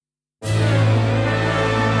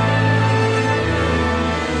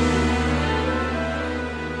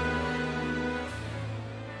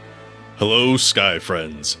Hello, Sky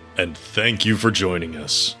Friends, and thank you for joining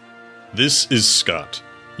us. This is Scott,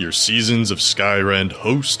 your Seasons of Skyrend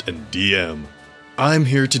host and DM. I'm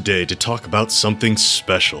here today to talk about something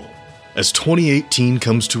special. As 2018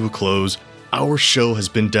 comes to a close, our show has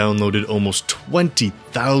been downloaded almost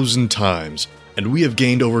 20,000 times, and we have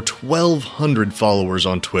gained over 1,200 followers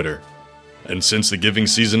on Twitter. And since the giving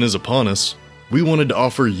season is upon us, we wanted to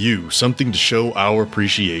offer you something to show our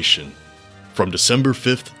appreciation. From December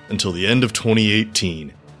 5th until the end of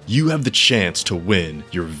 2018, you have the chance to win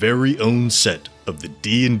your very own set of the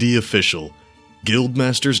D&D official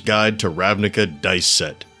Guildmaster's Guide to Ravnica dice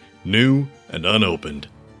set, new and unopened.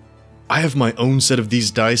 I have my own set of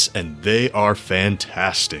these dice and they are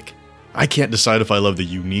fantastic. I can't decide if I love the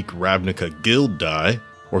unique Ravnica Guild die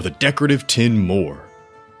or the decorative tin Moor.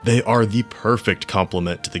 They are the perfect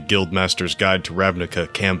complement to the Guildmaster's Guide to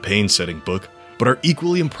Ravnica campaign setting book, but are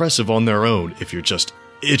equally impressive on their own if you're just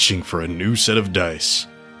itching for a new set of dice.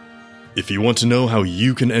 If you want to know how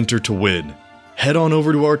you can enter to win, head on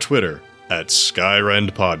over to our Twitter at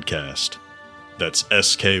Skyrend Podcast. That's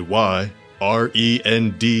SKYREND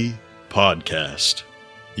Podcast.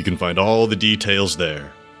 You can find all the details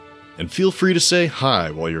there. And feel free to say hi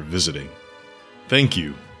while you're visiting. Thank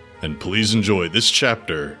you, and please enjoy this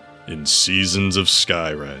chapter in Seasons of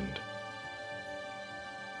Skyrend.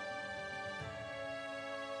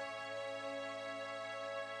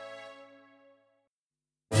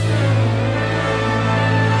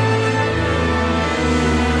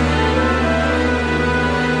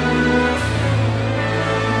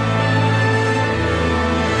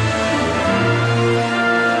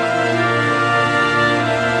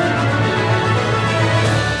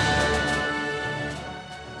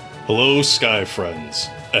 Hello, Sky Friends,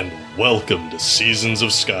 and welcome to Seasons of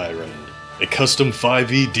Skyrend, a custom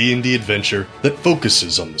 5e D&D adventure that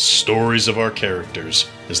focuses on the stories of our characters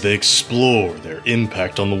as they explore their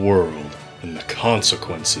impact on the world and the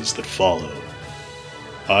consequences that follow.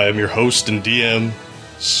 I am your host and DM,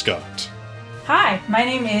 Scott. Hi, my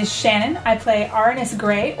name is Shannon. I play Arnis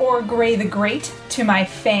Grey, or Grey the Great, to my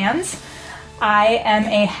fans. I am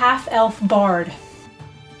a half-elf bard.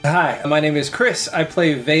 Hi, my name is Chris. I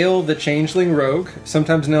play Vale the Changeling Rogue,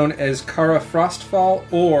 sometimes known as Kara Frostfall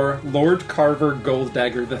or Lord Carver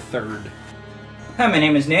Golddagger III. Hi, my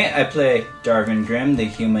name is Nate. I play Darvin Grimm, the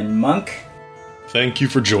Human Monk. Thank you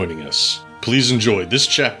for joining us. Please enjoy this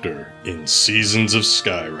chapter in Seasons of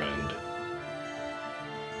Skyrend.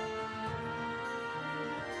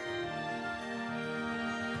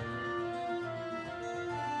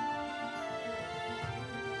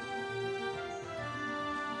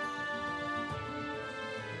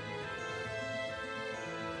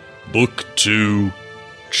 Book 2,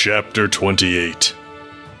 Chapter 28,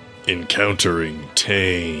 Encountering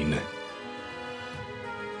Tane.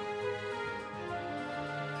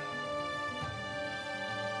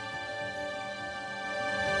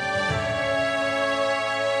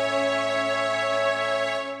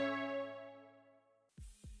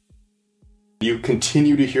 You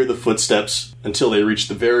continue to hear the footsteps until they reach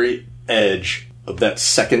the very edge of that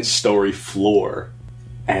second-story floor,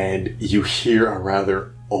 and you hear a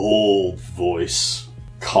rather old voice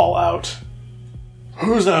call out,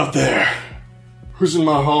 "Who's out there? Who's in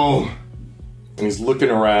my home?" And he's looking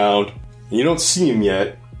around, and you don't see him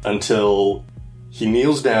yet until he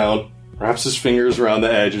kneels down, wraps his fingers around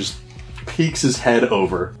the edges, peeks his head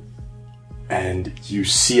over, and you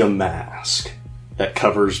see a mask that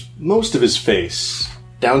covers most of his face,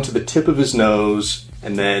 down to the tip of his nose,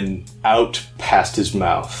 and then out past his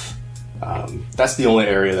mouth. That's the only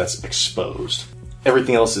area that's exposed.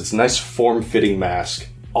 Everything else, it's a nice form-fitting mask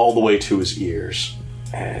all the way to his ears.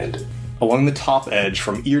 And along the top edge,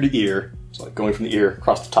 from ear to ear, so like going from the ear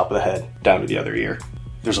across the top of the head, down to the other ear,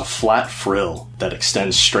 there's a flat frill that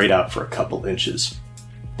extends straight out for a couple inches.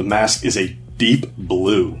 The mask is a deep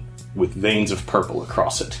blue with veins of purple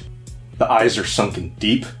across it. The eyes are sunken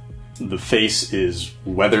deep. The face is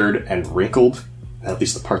weathered and wrinkled, at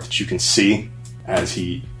least the part that you can see, as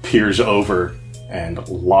he peers over and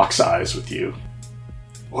locks eyes with you.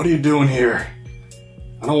 "What are you doing here?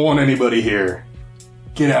 I don't want anybody here.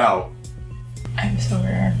 Get out." I'm so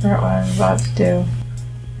weird. I forgot what I'm about to do.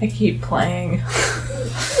 I keep playing.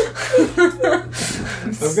 I've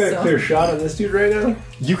got a clear shot on this dude right now.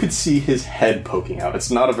 You could see his head poking out. It's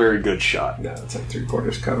not a very good shot. No, it's like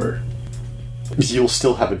 3/4 cover. You'll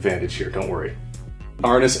still have advantage here, don't worry.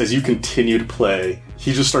 Arnis, as you continue to play,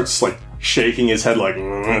 he just starts like shaking his head like,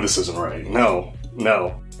 "This isn't right. No.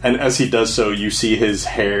 And as he does so, you see his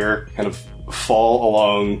hair kind of fall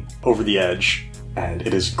along over the edge, and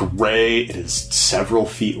it is gray, it is several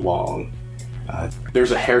feet long,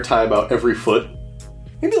 There's a hair tie about every foot.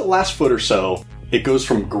 Maybe the last foot or so, it goes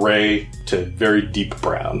from gray to very deep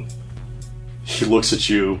brown. He looks at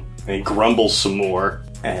you, and he grumbles some more,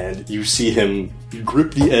 and you see him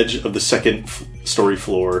grip the edge of the second-story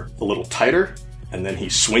floor a little tighter, and then he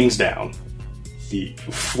swings down. He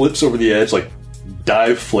flips over the edge, like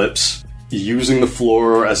dive flips, using the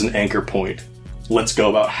floor as an anchor point. Lets go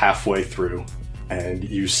about halfway through, and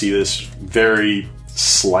you see this very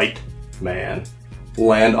slight man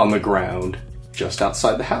land on the ground just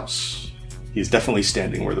outside the house. He's definitely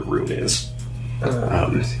standing where the rune is.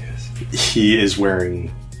 He is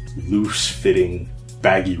wearing loose-fitting,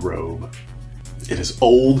 baggy robe. It is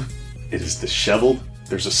old. It is disheveled.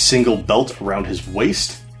 There's a single belt around his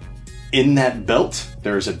waist. In that belt,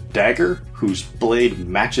 there is a dagger whose blade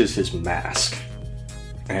matches his mask.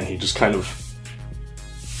 And he just kind of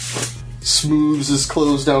smooths his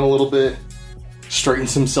clothes down a little bit,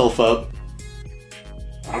 straightens himself up.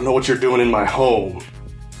 I don't know what you're doing in my home,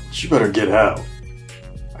 but you better get out.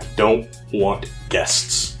 I don't want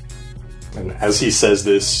guests. And as he says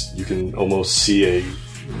this, you can almost see a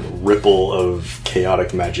ripple of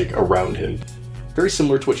chaotic magic around him. Very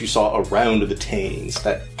similar to what you saw around the Tanes,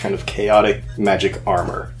 that kind of chaotic magic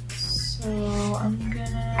armor. So I'm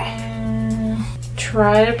gonna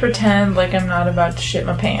try to pretend like I'm not about to shit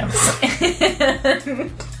my pants. I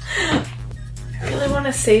really want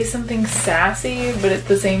to say something sassy, but at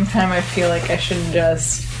the same time I feel like I should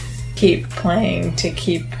just keep playing to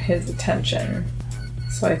keep his attention.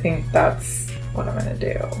 So I think that's what I'm gonna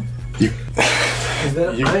do. And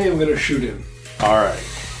then I am gonna shoot him. Alright,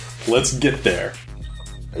 let's get there.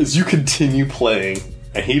 As you continue playing,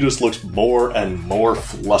 and he just looks more and more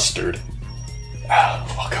flustered.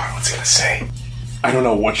 Oh god, what's he gonna say? I don't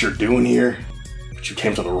know what you're doing here, but you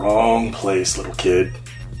came to the wrong place, little kid.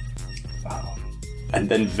 And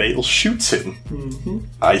then Vale shoots him. Mm-hmm.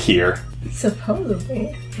 I hear.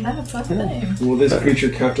 Supposedly. That's a thing. Will this creature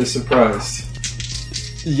count as surprised?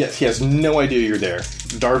 Yes, he has no idea you're there.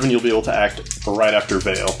 Darvin, you'll be able to act right after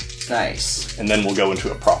Vale. Nice. And then we'll go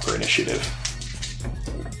into a proper initiative.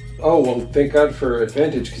 Oh, well, thank God for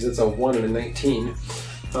advantage, because it's a 1 and a 19.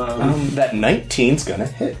 That 19's gonna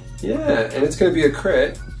hit. Yeah, and it's going to be a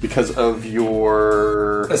crit. Because of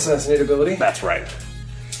your... Assassinate ability. That's right.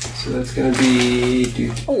 So that's going to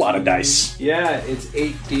be... A lot of dice. Yeah, it's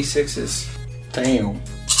 8 d6s. Damn.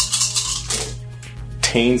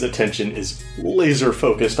 Tane's attention is laser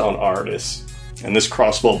focused on Arnis, and this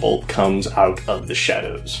crossbow bolt comes out of the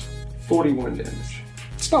shadows. 41 damage.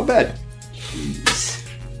 It's not bad. Jeez.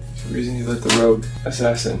 There's a reason you let the rogue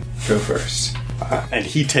assassin go first. And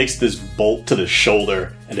he takes this bolt to the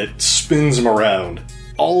shoulder, and it spins him around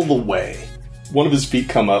all the way. One of his feet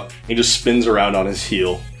come up, he just spins around on his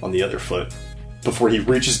heel on the other foot, before he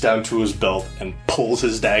reaches down to his belt and pulls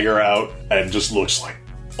his dagger out, and just looks like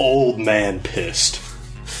old man pissed.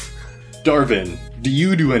 Darvin, do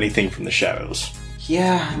you do anything from the shadows?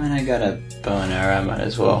 Yeah, I mean, I got a bow and arrow, I might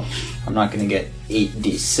as well. I'm not gonna get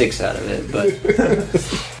 8d6 out of it,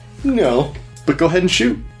 but... No, but go ahead and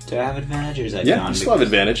shoot. Do I have advantage, or is that Yeah, gone? you still have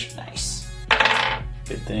advantage. Nice.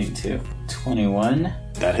 Good thing, too. 21.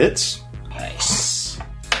 That hits. Nice.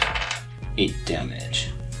 8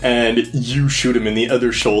 damage. And you shoot him in the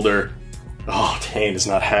other shoulder. Oh, Tane is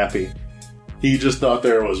not happy. He just thought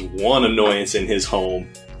there was one annoyance in his home,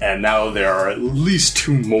 and now there are at least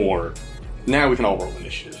 2 more. Now we can all roll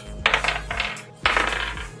initiative.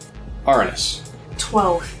 Arnis.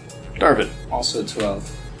 12. Darvin. Also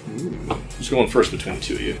 12. Who's going first between the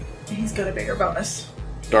two of you? He's got a bigger bonus.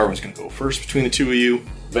 Darwin's going to go first between the two of you.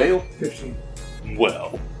 Vale? 15.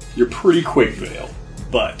 Well, you're pretty quick, Vale,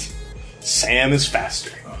 but Sam is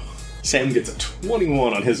faster. Sam gets a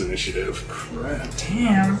 21 on his initiative. Crap.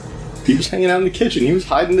 Damn. He was hanging out in the kitchen. He was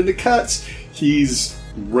hiding in the cuts. He's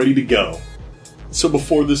ready to go. So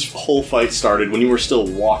before this whole fight started, when you were still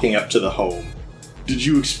walking up to the home, did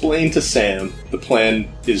you explain to Sam the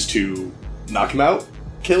plan is to knock him out,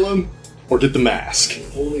 kill him, or get the mask?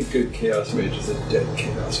 The only good Chaos Mage is a dead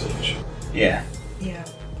Chaos Mage. Yeah. Yeah.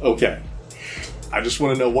 Okay. I just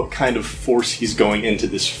want to know what kind of force he's going into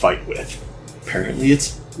this fight with. Apparently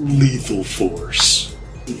it's lethal force.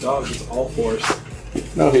 The dog is all force.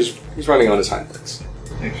 No, he's running on his hind legs.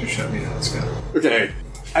 Thanks for showing me how it's going. Okay.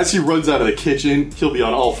 As he runs out of the kitchen, he'll be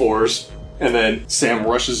on all fours, and then Sam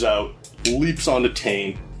rushes out, leaps onto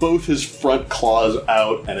Tane, both his front claws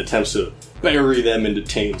out, and attempts to bury them into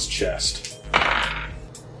Tane's chest.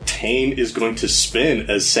 Tane is going to spin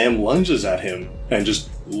as Sam lunges at him and just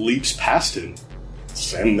leaps past him.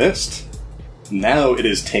 Sam missed. Now it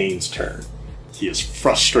is Tane's turn. He is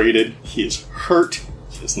frustrated, he is hurt,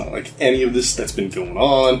 It's not like any of this that's been going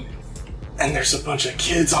on. And there's a bunch of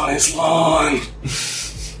kids on his lawn.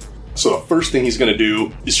 So the first thing he's going to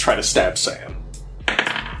do is try to stab Sam.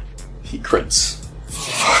 He crits.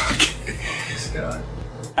 Fuck. God.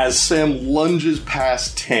 As Sam lunges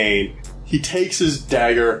past Tane, he takes his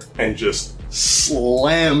dagger and just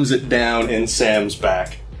slams it down in Sam's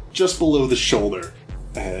back, just below the shoulder.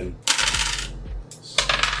 And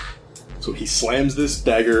so he slams this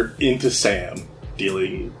dagger into Sam,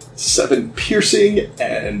 dealing 7 piercing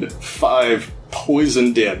and 5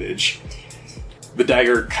 poison damage. The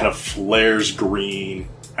dagger kind of flares green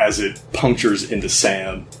as it punctures into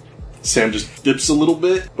Sam. Sam just dips a little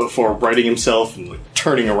bit before righting himself and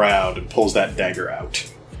turning around and pulls that dagger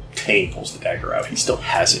out. Tane pulls the dagger out. He still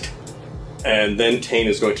has it. And then Tane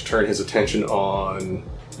is going to turn his attention on...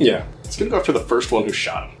 Yeah, it's going to go after the first one who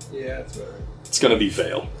shot him. Yeah, that's all right. It's going to be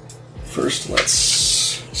Vale. First, let's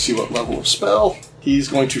see what level of spell. He's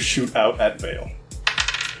going to shoot out at Vale.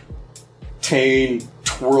 Tane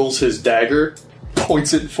twirls his dagger,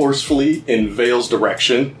 points it forcefully in Vale's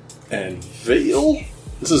direction, and Vale...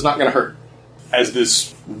 This is not going to hurt. As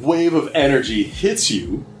this wave of energy hits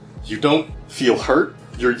you, you don't feel hurt.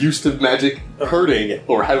 You're used to magic hurting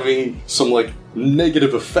or having some,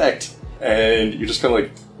 negative effect. And you just kind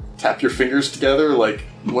of, tap your fingers together,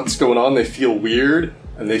 what's going on? They feel weird,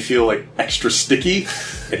 and they feel, extra sticky.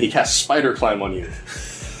 And he casts Spider Climb on you.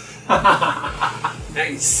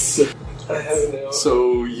 Nice. I have now.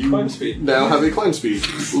 So you Climb speed. now have a climb speed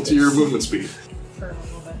equal to your movement speed. For a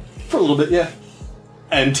little bit. For a little bit, yeah.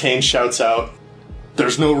 And Tane shouts out,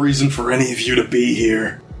 "There's no reason for any of you to be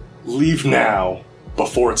here. Leave now,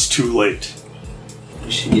 before it's too late."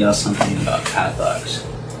 We should yell something about padlocks.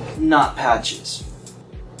 Not patches.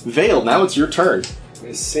 Vale, now it's your turn.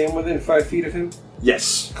 Is Sam within 5 feet of him?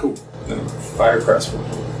 Yes, Cool. Then fire crossbow.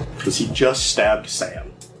 because he just stabbed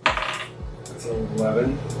Sam. That's an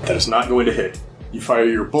 11. That is not going to hit. You fire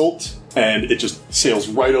your bolt, and it just sails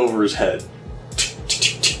right over his head.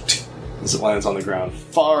 As it lands on the ground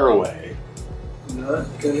far away. Not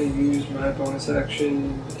gonna use my bonus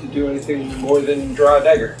action to do anything more than draw a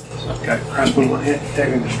dagger. So I've got crossbow in one hand,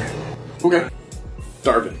 dagger in the other. Okay.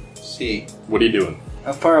 Darvin, See, what are you doing?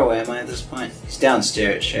 how far away am I at this point? He's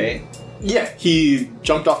downstairs, right? Yeah, he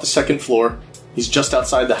jumped off the second floor. He's just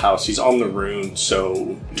outside the house. He's on the rune,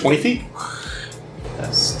 so 20 feet?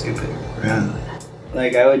 That's stupid. Rune.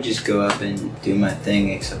 I would just go up and do my thing,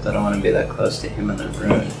 except I don't want to be that close to him in the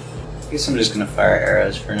rune. I guess I'm just gonna fire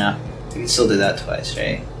arrows for now. You can still do that twice,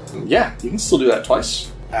 right? Yeah, you can still do that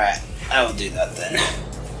twice. Alright, I will do that then.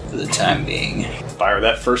 For the time being. Fire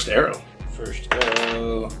that first arrow. First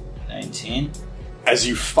go 19. As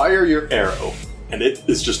you fire your arrow, and it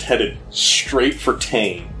is just headed straight for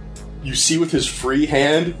Tane, you see with his free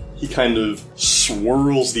hand, he kind of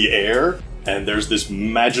swirls the air, and there's this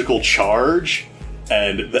magical charge,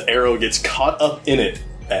 and the arrow gets caught up in it,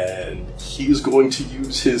 and he is going to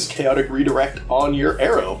use his chaotic redirect on your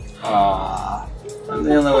arrow. Ah, I'm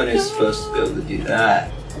the only one who's supposed to be able to do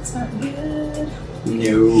that. That's not good.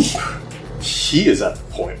 Nope. He is at the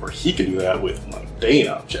point where he can do that with mundane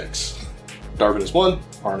objects. Darvin is 1,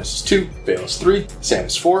 Arnis is 2, Vale is 3, Sam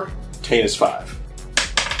is 4, Tane is 5.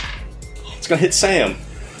 It's gonna hit Sam.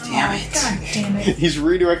 Damn it. God damn it. He's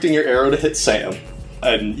redirecting your arrow to hit Sam.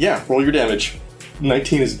 And yeah, roll your damage.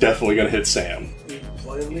 19 is definitely gonna hit Sam.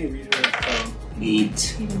 Blindly redirect.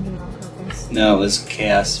 Neat. You didn't do it on purpose. No, it was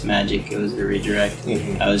chaos magic. It was a redirect.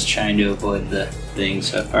 Mhm. I was trying to avoid the thing,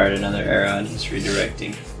 so I fired another arrow and he's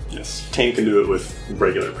redirecting. Yes, Tane can do it with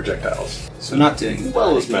regular projectiles. So not doing As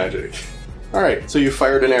well as magic. Alright, so you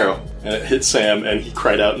fired an arrow, and it hit Sam, and he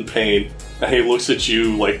cried out in pain. And he looks at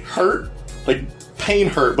you hurt? Pain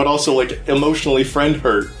hurt, but also emotionally friend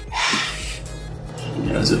hurt. He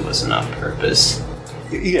knows it wasn't on purpose.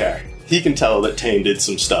 Yeah, he can tell that Tane did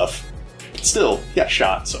some stuff. Still, he got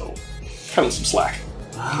shot, so cut him some slack.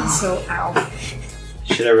 So, ow.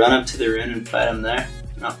 Should I run up to the rune and fight him there?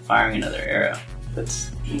 I'm not firing another arrow.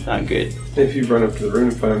 That's not good. If you run up to the rune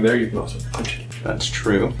and find him there, you can also punch it. That's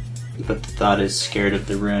true. But the thought is scared of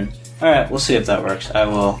the rune. Alright, we'll see if that works. I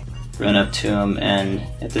will run up to him, and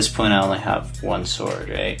at this point I only have one sword,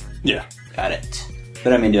 right? Yeah. Got it.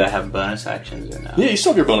 But do I have bonus actions or no? Yeah, you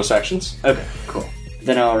still have your bonus actions. Okay, cool.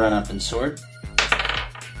 Then I'll run up and sword.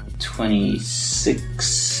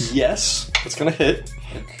 26. Yes, it's gonna hit.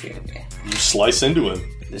 Okay. You slice into him.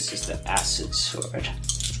 This is the acid sword,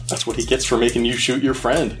 That's what he gets for making you shoot your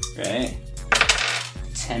friend. right?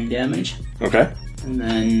 10 damage. Okay. And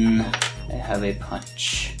then I have a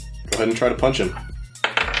punch. Go ahead and try to punch him.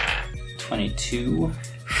 22.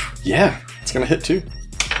 Yeah, it's gonna hit too.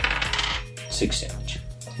 6 damage.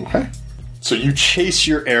 Okay. So you chase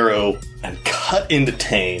your arrow and cut into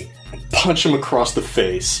Tane and punch him across the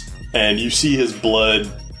face, and you see his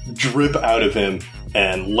blood drip out of him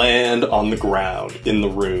and land on the ground in the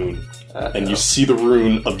rune. And you see the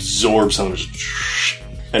rune absorb some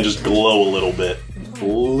and just glow a little bit. A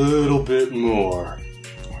little bit more.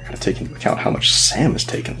 I gotta take into account how much Sam has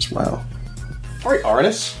taken as well. Alright,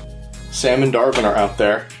 Arnis. Sam and Darvin are out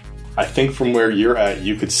there. I think from where you're at,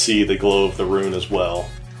 you could see the glow of the rune as well.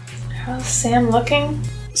 How's Sam looking?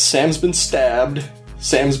 Sam's been stabbed.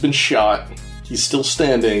 Sam's been shot. He's still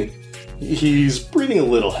standing. He's breathing a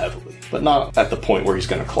little heavily, but not at the point where he's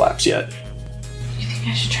going to collapse yet. You think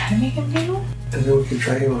I should try to make him giggle? And then we can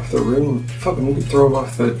drag him off the rune. Fucking, we can throw him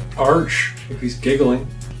off the arch if he's giggling.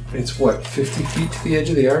 It's what, 50 feet to the edge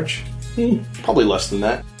of the arch? Probably less than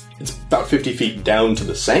that. It's about 50 feet down to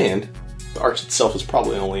the sand. The arch itself is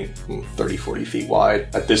probably only 30, 40 feet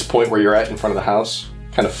wide. At this point where you're at in front of the house,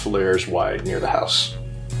 kind of flares wide near the house.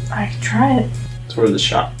 I can try it. Toward the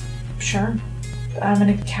shop. Sure. I'm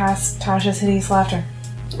gonna cast Tasha's Hideous Laughter.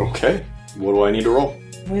 Okay. What do I need to roll?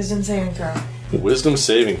 Wisdom saving throw. Wisdom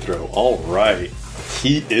saving throw. Alright.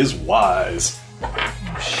 He is wise.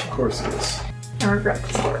 Oh, shit. Of course it is. I regret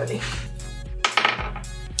this already.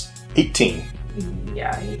 18.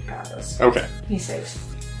 Yeah, he passes. Okay. He saves.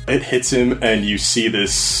 It hits him, and you see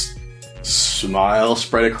this smile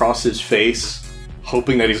spread across his face,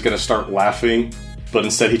 hoping that he's going to start laughing, but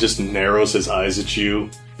instead he just narrows his eyes at you,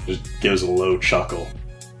 just gives a low chuckle.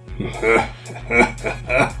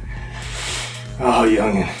 Oh,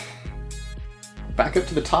 youngin'. Back up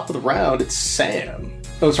to the top of the round, it's Sam.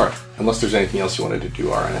 Oh, sorry. Unless there's anything else you wanted to do,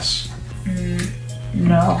 RNS.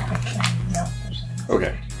 No, I can't. No.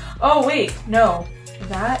 Okay. Oh, wait. No.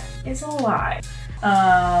 That is a lie.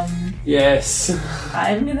 Yes.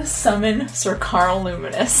 I'm gonna summon Sir Carl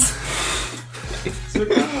Luminous.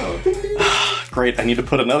 Great, I need to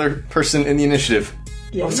put another person in the initiative.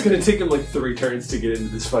 I was gonna take him like 3 turns to get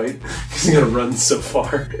into this fight, because he's gonna run so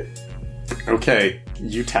far. Okay,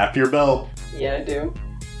 you tap your bell. Yeah, I do.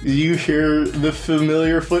 You hear the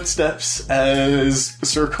familiar footsteps as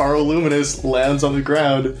Sir Carl Luminous lands on the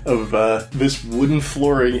ground of this wooden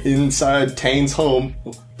flooring inside Tane's home.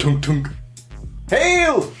 Tunk tunk.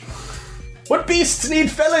 Hail! What beasts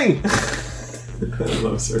need felling? I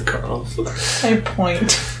love Sir Carl. I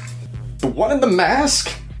point. The one in the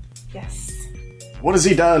mask? Yes. What has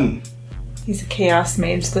he done? He's a chaos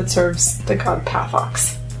mage that serves the god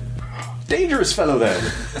Pathox. Dangerous fellow then.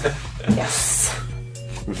 Yes.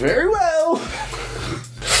 Very well.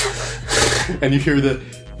 And you hear the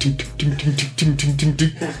ting ting ting ting ting ting ting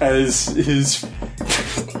ting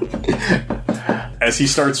as he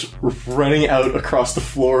starts running out across the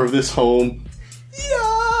floor of this home.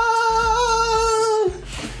 Yeah!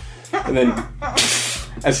 And then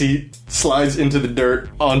as he slides into the dirt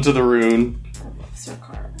onto the rune. Sir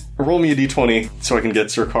Carl. Roll me a d20 so I can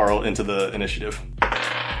get Sir Carl into the initiative.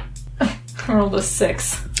 I rolled a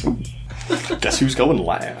 6. Guess who's going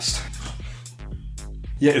last?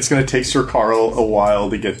 Yeah, it's gonna take Sir Carl a while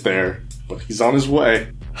to get there, but he's on his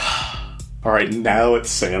way. Alright, now it's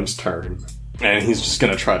Sam's turn. And he's just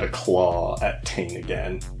gonna try to claw at Tane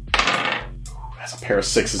again. Has a pair of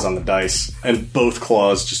 6s on the dice, and both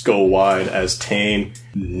claws just go wide as Tane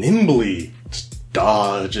nimbly just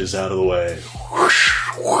dodges out of the way. Whoosh,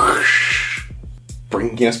 whoosh.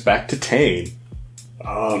 Bringing us back to Tane.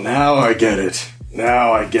 Oh, now I get it.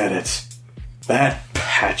 Now I get it. That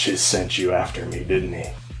Patches sent you after me, didn't he?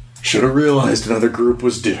 Should have realized another group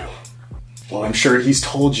was due. Well, I'm sure he's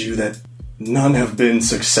told you that none have been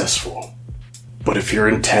successful. But if you're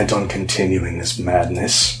intent on continuing this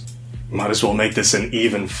madness, might as well make this an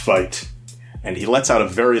even fight. And he lets out a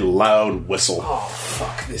very loud whistle. Oh,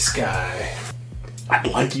 fuck this guy. I'd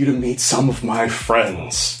like you to meet some of my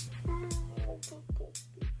friends.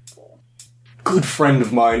 Good friend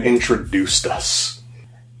of mine introduced us.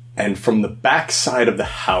 And from the back side of the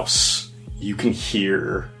house, you can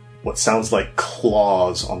hear what sounds like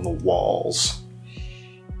claws on the walls.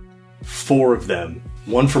 4 of them,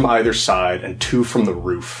 1 from either side and 2 from the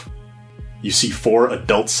roof. You see 4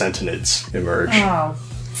 adult Centinids emerge. Oh,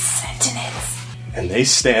 Centinids. And they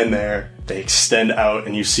stand there, they extend out,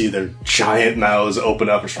 and you see their giant mouths open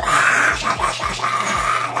up.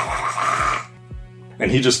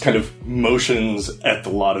 And he just kind of motions at the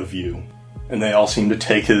lot of you. And they all seem to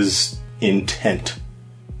take his intent.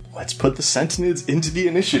 Let's put the Centinids into the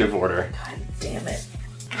initiative order. God damn it.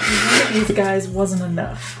 One of these guys wasn't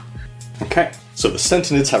enough. Okay, so the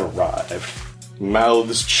Centinids have arrived.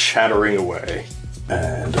 Mouths chattering away.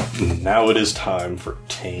 And now it is time for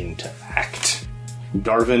Tane to act.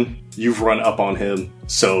 Darvin, you've run up on him,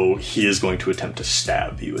 so he is going to attempt to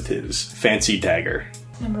stab you with his fancy dagger.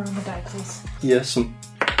 Number on the die, please. Yes,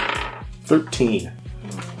 13.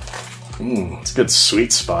 It's a good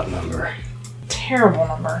sweet spot number. Terrible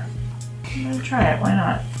number. I'm gonna try it. Why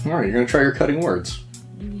not? Alright, you're going to try your cutting words.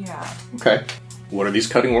 Yeah. Okay. What are these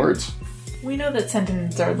cutting words? We know that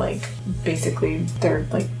Centinedes are they're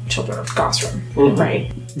like children of Gosram,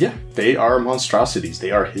 right? Yeah, they are monstrosities.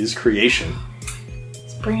 They are his creation.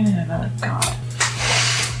 Let's bring in another god.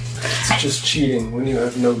 It's just cheating when you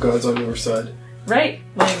have no gods on your side. Right?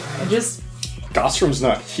 Like, I just... Gosram's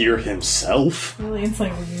not here himself. Really, it's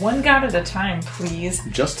like one god at a time, please.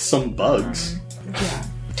 Just some bugs. Yeah.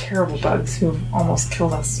 Terrible bugs who almost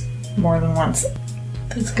killed us more than once.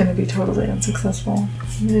 It's gonna be totally unsuccessful.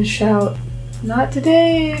 I'm gonna shout, "Not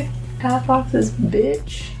today! Pathfox's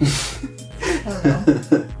bitch!" I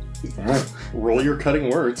don't know. Alright, roll your cutting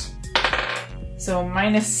words. So,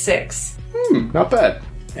 -6. Not bad.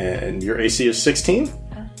 And your AC is 16?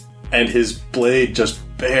 And his blade just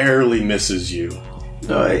barely misses you.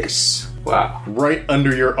 Nice. Wow. Right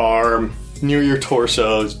under your arm, near your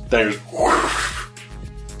torso, there's...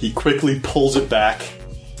 He quickly pulls it back,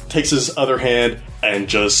 takes his other hand, and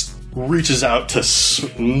just reaches out to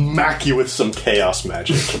smack you with some chaos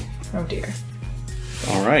magic. Oh dear.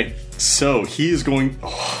 Alright, so he is going...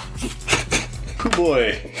 Oh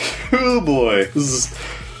boy. Oh boy.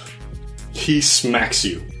 He smacks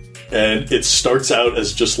you. And it starts out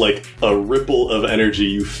as just like a ripple of energy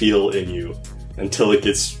you feel in you until it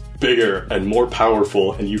gets bigger and more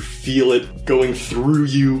powerful, and you feel it going through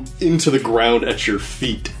you into the ground at your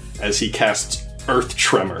feet as he casts Earth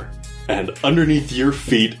Tremor. And underneath your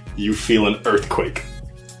feet, you feel an earthquake.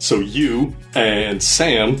 So you and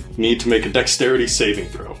Sam need to make a dexterity saving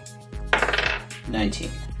throw. 19.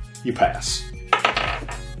 You pass.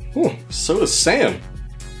 Ooh, so does Sam.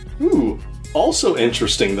 Ooh. Also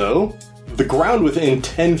interesting, though, the ground within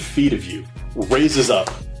 10 feet of you raises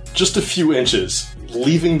up just a few inches,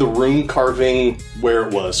 leaving the rune carving where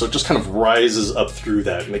it was. So it just kind of rises up through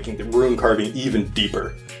that, making the rune carving even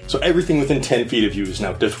deeper. So everything within 10 feet of you is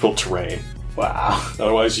now difficult terrain. Wow.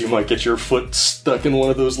 Otherwise, you might get your foot stuck in one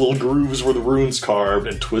of those little grooves where the rune's carved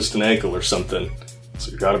and twist an ankle or something.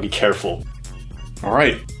 So you gotta be careful.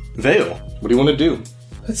 Alright, Vale, what do you want to do?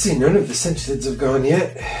 Let's see, none of the Centinedes have gone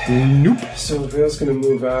yet. Nope. So Vale's gonna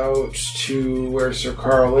move out to where Sir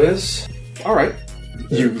Carl is. Alright.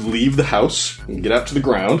 You leave the house and get out to the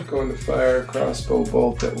ground. Going to fire a crossbow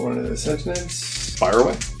bolt at one of the Centinedes. Fire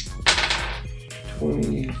away.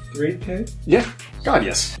 23k? Yeah. God,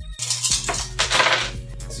 yes.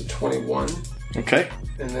 So 21. Okay.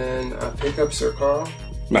 And then I pick up Sir Carl.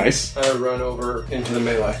 Nice. I run over into the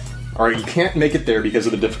melee. Alright, you can't make it there because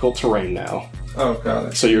of the difficult terrain now. Oh, got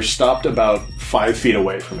it. So you're stopped about 5 feet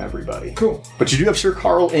away from everybody. Cool. But you do have Sir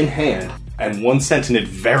Carl in hand, and one Centined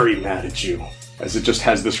very mad at you, as it just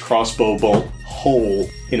has this crossbow bolt hole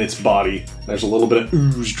in its body. There's a little bit of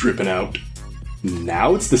ooze dripping out.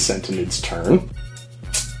 Now it's the Centined's turn.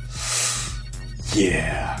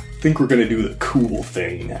 Yeah, I think we're gonna do the cool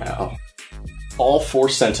thing now. All 4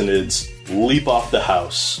 Centineds leap off the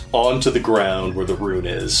house onto the ground where the rune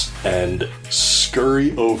is and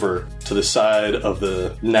scurry over to the side of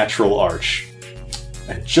the natural arch.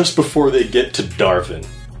 And just before they get to Darvin,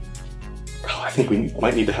 I think we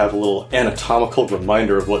might need to have a little anatomical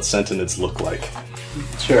reminder of what Centineds look like.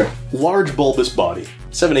 Sure. Large bulbous body,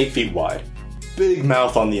 7-8 feet wide. Big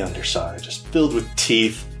mouth on the underside, just filled with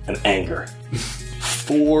teeth and anger.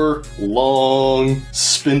 4 long,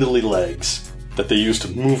 spindly legs that they use to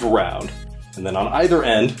move around. And then on either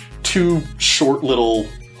end, 2 short little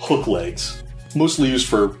hook legs, mostly used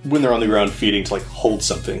for when they're on the ground feeding to like hold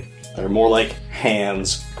something. They're more like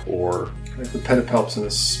hands or... Like the pedipalps in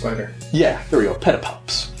this spider. Yeah, there we go,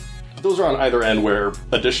 pedipalps. But those are on either end where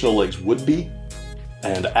additional legs would be.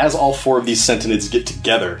 And as all 4 of these Centineds get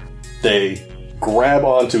together, they grab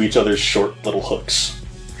onto each other's short little hooks,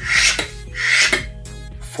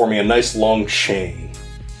 forming a nice long chain.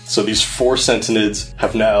 So these 4 Centineds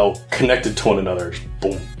have now connected to one another.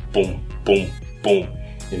 Boom, boom, boom, boom.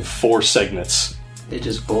 In 4 segments. They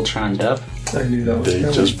just Voltroned up. I knew that was They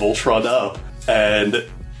coming. just Voltron up and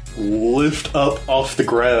lift up off the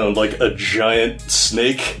ground like a giant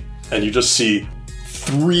snake. And you just see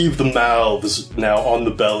 3 of the mouths now on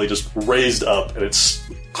the belly just raised up. And it's...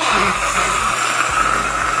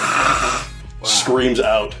 screams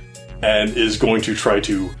out and is going to try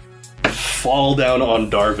to fall down on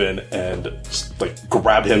Darvin and like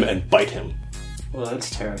grab him and bite him. Well, that's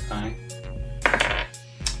terrifying.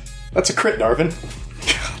 That's a crit, Darvin.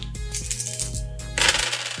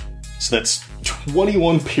 So that's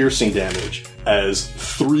 21 piercing damage as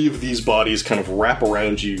 3 of these bodies kind of wrap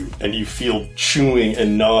around you, and you feel chewing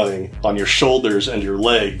and gnawing on your shoulders and your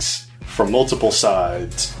legs from multiple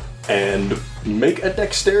sides. And make a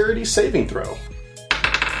dexterity saving throw.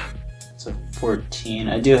 It's a 14.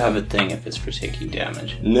 I do have a thing if it's for taking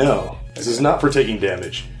damage. No, this is not for taking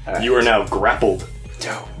damage. Alright. You are now grappled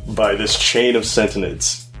by this chain of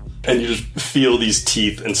Sentinids. And you just feel these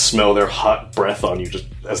teeth and smell their hot breath on you just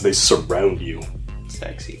as they surround you.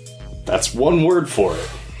 Sexy. That's one word for it.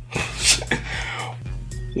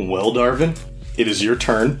 Well, Darvin, it is your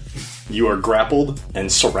turn. You are grappled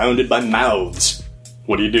and surrounded by mouths.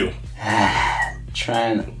 What do you do? Try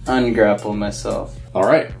and ungrapple myself.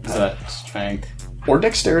 Alright. Is that strength? Or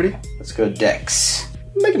dexterity. Let's go dex.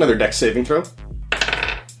 Make another dex saving throw.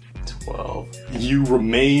 12. You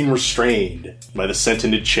remain restrained by the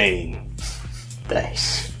Sentinid chain.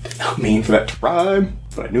 Dice. Did not mean for that to rhyme,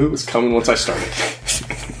 but I knew it was coming once I started.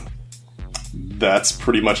 That's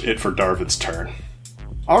pretty much it for Darvin's turn.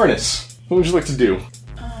 Arnis, what would you like to do?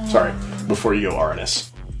 Sorry, before you go, Arnis.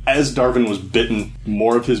 As Darvin was bitten,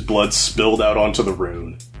 more of his blood spilled out onto the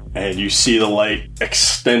rune, and you see the light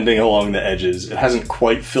extending along the edges. It hasn't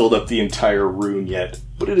quite filled up the entire rune yet,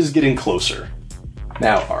 but it is getting closer.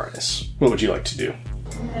 Now, Arnis, what would you like to do?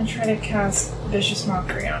 I'm gonna try to cast Vicious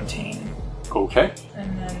Mockery on Tane, Okay.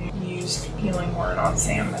 and then use Healing Word on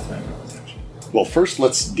Sam as my bonus action. Well, first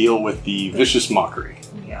let's deal with the Vicious Mockery.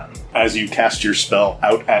 Yeah. As you cast your spell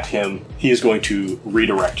out at him, he is going to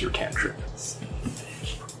redirect your cantrip.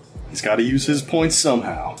 He's got to use his points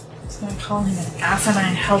somehow. So I'm calling him an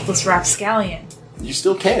asinine, helpless rapscallion. You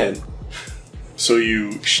still can. So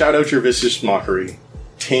you shout out your Vicious Mockery.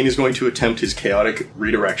 Tane is going to attempt his Chaotic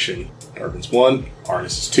Redirection. Darvin's 1, Arnis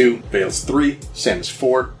is 2, Vale's 3, Sam is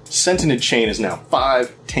 4, Sentinid Chain is now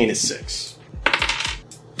 5, Tane is 6.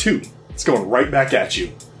 2. It's going right back at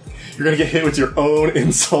you. You're going to get hit with your own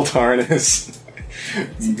insult, Arnis.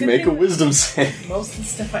 Make a wisdom save. Most of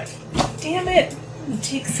the stuff Damn it! I'm gonna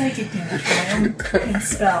take psychic damage from my own fucking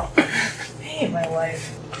spell. I hate my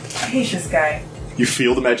life. I hate this guy. You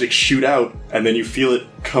feel the magic shoot out, and then you feel it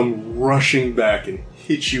come rushing back and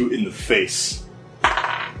hit you in the face.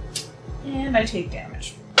 And I take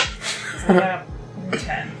damage. So I got a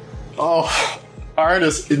 10. Oh,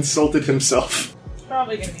 Arnis insulted himself. It's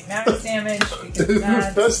probably gonna be max damage because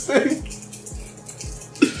The best thing.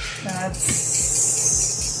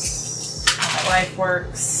 that's how my life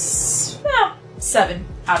works. Well, 7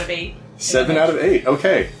 out of 8. 7 out of 8,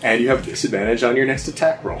 okay. And you have disadvantage on your next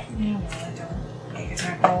attack roll. Yeah, well, I don't make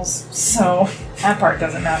attack rolls, so that part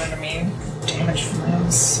doesn't matter to me. Damage from my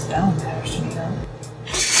own spell matters to me, though.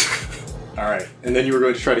 Alright, and then you were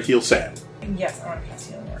going to try to heal Sam. Yes, I want to cast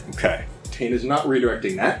Healing Word. Okay. Tane is not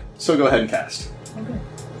redirecting that, so go ahead and cast. Okay.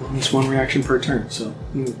 It's one reaction per turn, so...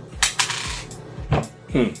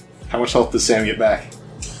 How much health does Sam get back?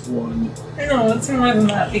 1. No, it's more than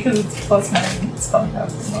that because it's plus 9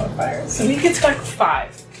 spellcasting modifier. So he gets back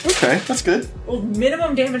 5. Okay, that's good. Well,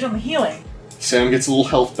 minimum damage on the healing. Sam gets a little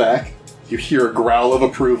health back. You hear a growl of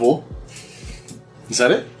approval. Is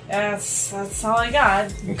that it? That's all I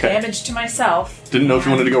got. Okay. Damage to myself. Didn't know if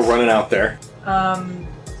you wanted to go running out there.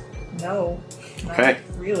 No. Not Okay.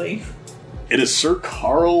 really. It is Sir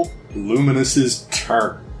Carl Luminous's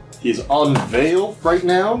turn. He is on Vale right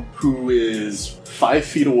now, who is 5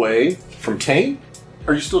 feet away from Tane.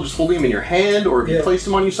 Are you still just holding him in your hand, or have you Yeah. placed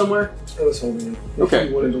him on you somewhere? I was holding him. Okay. If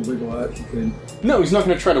he wanted to wiggle out, he could. No, he's not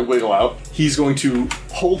going to try to wiggle out. He's going to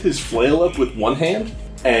hold his flail up with one hand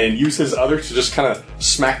and use his other to just kind of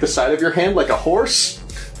smack the side of your hand like a horse.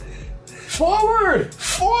 Forward!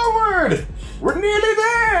 Forward! We're nearly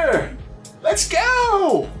there! Let's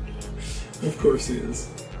go! Of course he is.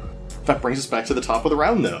 That brings us back to the top of the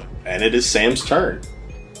round, though. And it is Sam's turn.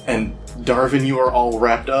 And Darvin, you are all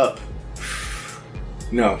wrapped up.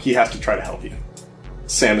 No, he has to try to help you.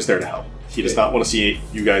 Sam is there to help. He does not want to see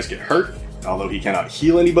you guys get hurt. Although he cannot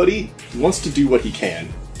heal anybody, he wants to do what he can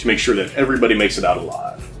to make sure that everybody makes it out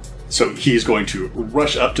alive. So he's going to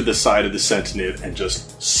rush up to the side of the Sentinid and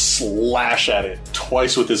just slash at it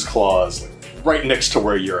twice with his claws, like right next to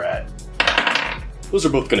where you're at. Those are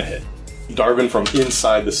both going to hit. Darvin, from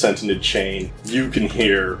inside the Sentinid chain, you can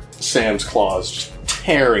hear Sam's claws just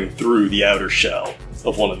tearing through the outer shell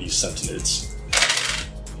of one of these Sentinids.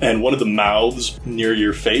 And one of the mouths near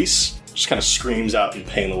your face just kind of screams out in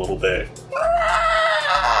pain a little bit.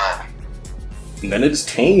 And then it is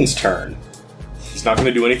Tane's turn. He's not going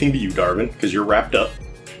to do anything to you, Darvin, because you're wrapped up.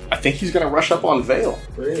 I think he's going to rush up on Vale.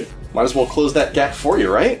 Great. Might as well close that gap for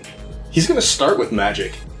you, right? He's going to start with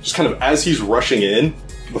magic. Just kind of as he's rushing in,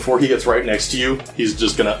 before he gets right next to you, he's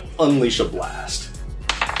just gonna unleash a blast.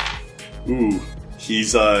 Ooh,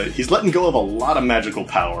 he's letting go of a lot of magical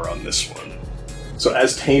power on this one. So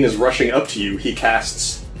as Tane is rushing up to you, he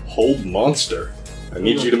casts Hold Monster. I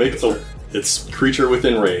need you to make it's creature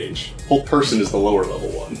within range. Hold Person is the lower level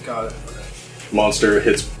one. Got it. Monster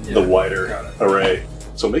hits the wider array.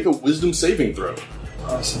 So make a Wisdom saving throw.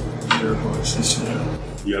 Awesome.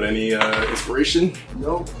 You got any inspiration?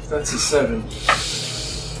 Nope, that's a 7.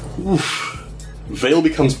 Oof. Vale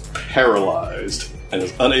becomes paralyzed and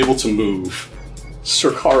is unable to move.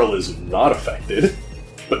 Sir Carl is not affected,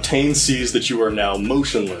 but Tane sees that you are now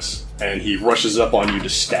motionless, and he rushes up on you to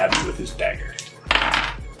stab you with his dagger.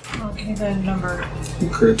 Okay, the number.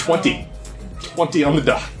 20. 20 on the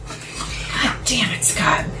dot. God damn it,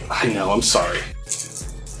 Scott. I know, I'm sorry.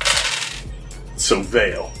 So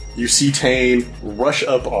Vale, you see Tane rush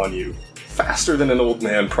up on you faster than an old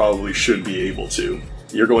man probably should be able to.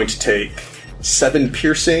 You're going to take 7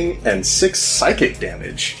 piercing and 6 psychic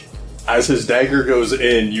damage. As his dagger goes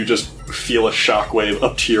in, you just feel a shockwave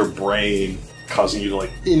up to your brain, causing you to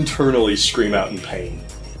internally scream out in pain.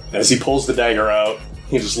 As he pulls the dagger out,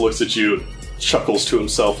 he just looks at you and chuckles to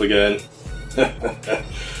himself again.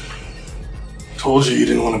 Told you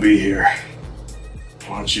didn't want to be here.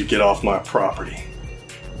 Why don't you get off my property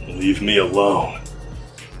and leave me alone?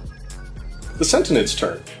 The Sentinel's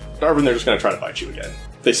turn. Darvin, they're just going to try to bite you again.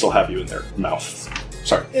 They still have you in their mouth.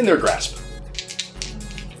 Sorry, in their grasp.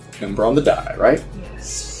 Number on the die, right?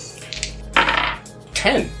 Yes.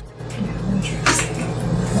 10.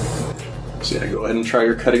 So yeah, go ahead and try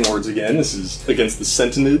your cutting words again. This is against the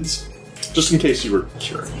Sentinels. Just in case you were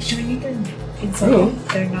curious. Do we need to insult them?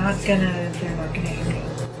 They're not gonna hear me.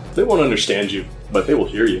 They won't understand you, but they will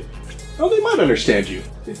hear you. Oh, they might understand you.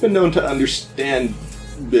 They've been known to understand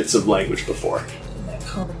bits of language before. I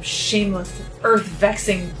call them shameless,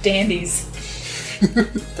 earth-vexing dandies.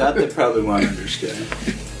 That they probably won't understand.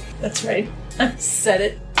 That's right. I said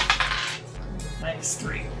it.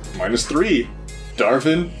 -3. -3.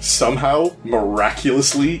 Darvin, somehow,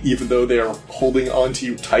 miraculously, even though they are holding onto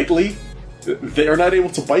you tightly, they are not able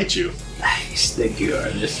to bite you. Nice, thank you,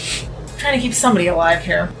 artist. Trying to keep somebody alive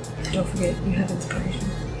here. Don't forget, you have inspiration.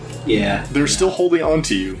 Yeah. They're still holding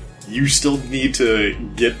onto you. You still need to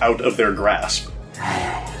get out of their grasp.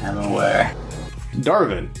 I'm aware.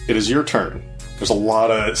 Darvin, it is your turn. There's a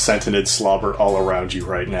lot of Sentinel slobber all around you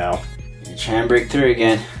right now. Gonna try and break through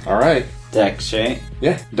again. Alright. Dex, right?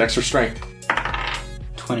 Yeah, Dex or Strength.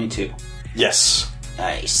 22. Yes.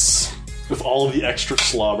 Nice. With all of the extra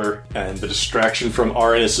slobber and the distraction from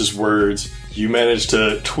Aranis' words, you manage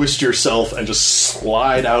to twist yourself and just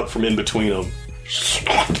slide out from in between them.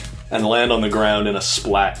 And land on the ground in a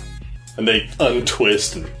splat. And they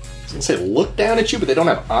untwist and, I was gonna say, look down at you, but they don't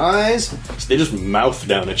have eyes, so they just mouth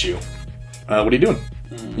down at you. What are you doing?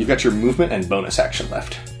 You've got your movement and bonus action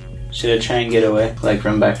left. Should I try and get away?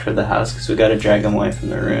 Run back toward the house? Because we gotta drag them away from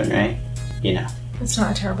the ruin, right? You know. That's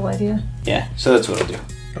not a terrible idea. Yeah, so that's what I'll do.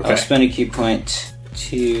 Okay. I'll spend a key point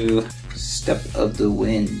to Step of the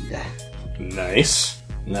Wind. Nice.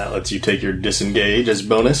 And that lets you take your disengage as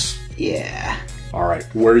bonus. Yeah. Alright,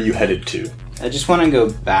 where are you headed to? I just want to go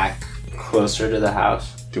back closer to the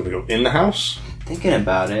house. Do you want to go in the house? Thinking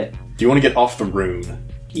about it. Do you want to get off the rune?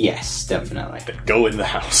 Yes, definitely. Then go in the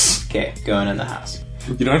house. Okay, going in the house.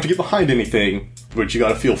 You don't have to get behind anything, but you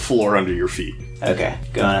gotta feel floor under your feet. Okay,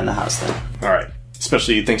 going in the house then. Alright.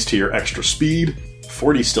 Especially thanks to your extra speed.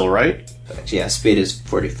 40 still, right? But yeah, speed is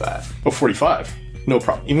 45. Oh, 45. No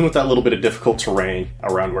problem. Even with that little bit of difficult terrain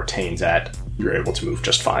around where Tane's at, you're able to move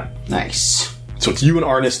just fine. Nice. So it's you and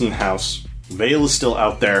Arnis in the house. Vale is still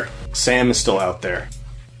out there. Sam is still out there.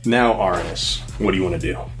 Now, Arnis, what do you want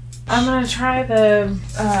to do? I'm gonna try the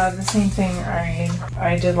same thing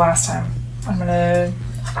I did last time. I'm gonna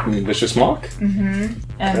Vicious Mock? and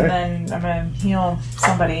then I'm gonna heal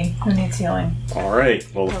somebody who needs healing. Alright,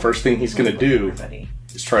 well the first thing he's gonna do Everybody.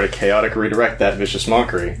 is try to chaotic redirect that Vicious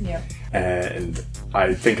Mockery. Yep. And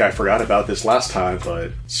I think I forgot about this last time,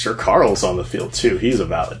 but Sir Carl's on the field too. He's a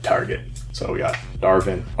valid target. So we got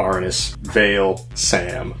Darvin, Arnis, Vale,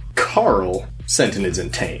 Sam, Carl, Sentinels,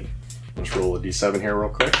 and Tane. Let's roll a d7 here real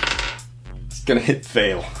quick. It's gonna hit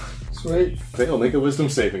Vale. Sweet. Vale, make a wisdom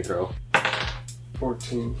saving throw.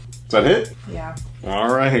 14. Does that hit? Yeah.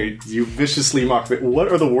 Alright, you viciously mock Vale.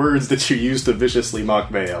 What are the words that you used to viciously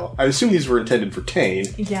mock Vale? I assume these were intended for Tane,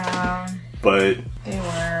 Yeah. but They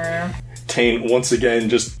were. Tane once again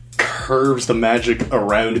just curves the magic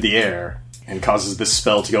around the air and causes this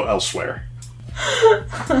spell to go elsewhere.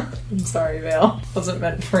 I'm sorry, Vale. Wasn't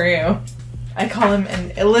meant for you. I call him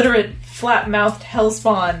an illiterate, flat-mouthed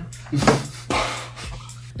hellspawn.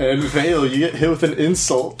 And Vale, you get hit with an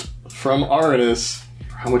insult from Aranus.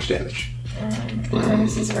 How much damage?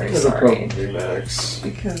 This is very It'll sorry. probably max.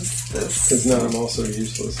 Because this... Because now I'm also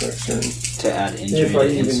useless next turn. To add injury If I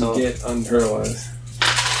to even insult. get unparalyzed.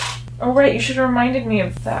 Oh, right, you should have reminded me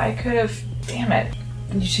of that. I could have... Damn it.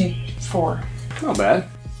 You take 4. Not bad.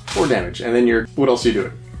 4 damage. And then what else are you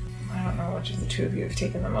doing? I don't know which of the two of you have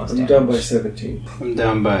taken the most I'm damage. down by 17. I'm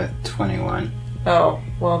down by 21. Oh,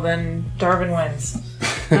 well then Darvin wins.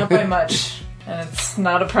 Not by much. And it's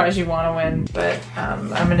not a prize you want to win, but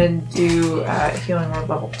I'm going to do Healing Word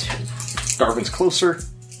level 2. Darvin's closer.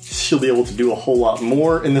 She'll be able to do a whole lot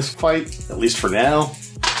more in this fight, at least for now.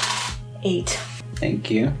 8. Thank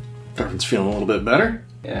you. Darvin's feeling a little bit better.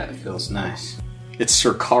 Yeah, it feels nice. It's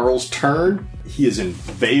Sir Carl's turn. He is in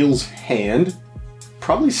Vale's hand.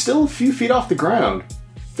 Probably still a few feet off the ground.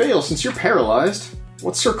 Vale, since you're paralyzed,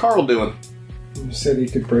 what's Sir Carl doing? You said he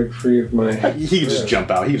could break free of my... He can just grip. jump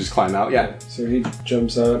out. He can just climb out, yeah. So he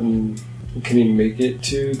jumps out and... Can he make it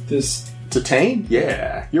to this? To Tane?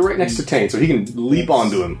 Yeah. You're right next to Tane, so he can leap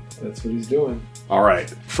onto him. That's what he's doing.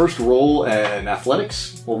 Alright. First roll an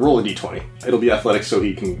athletics. Well, roll a d20. It'll be athletics so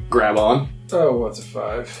he can grab on. Oh, what's a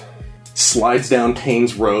 5? Slides down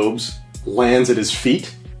Tane's robes. Lands at his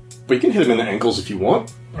feet. But you can hit him in the ankles if you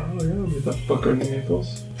want. Oh yeah, with that fucker in the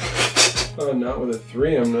ankles. Not with a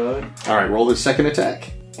 3, I'm not. Alright, roll his second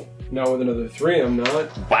attack. Not with another 3, I'm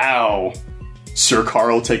not. Wow. Sir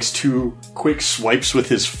Carl takes 2 quick swipes with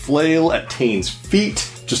his flail at Tane's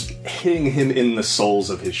feet, just hitting him in the soles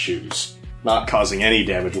of his shoes, not causing any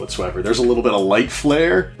damage whatsoever. There's a little bit of light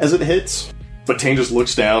flare as it hits, but Tane just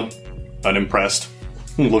looks down, unimpressed,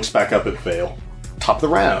 and looks back up at Vale. Top of the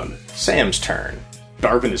round, Sam's turn.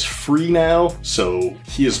 Darvin is free now, so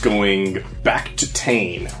he is going back to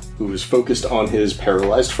Tane, who is focused on his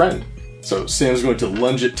paralyzed friend. So Sam's going to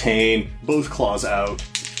lunge at Tane, both claws out.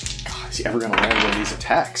 God, is he ever going to land one of these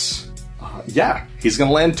attacks? Yeah, he's going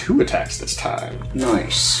to land 2 attacks this time.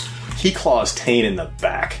 Nice. He claws Tane in the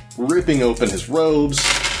back, ripping open his robes,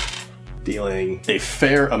 dealing a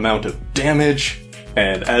fair amount of damage.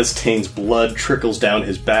 And as Tane's blood trickles down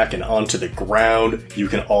his back and onto the ground, you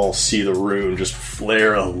can all see the rune just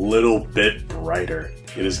flare a little bit brighter.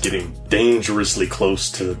 It is getting dangerously close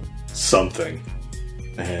to something.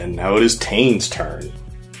 And now it is Tane's turn.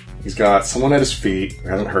 He's got someone at his feet who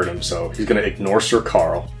hasn't hurt him, so he's going to ignore Sir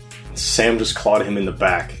Carl. Sam just clawed him in the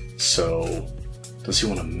back, so does he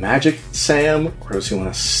want to magic Sam, or does he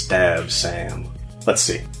want to stab Sam? Let's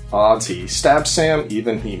see. Odds, he stabs Sam,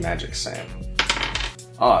 even he magics Sam.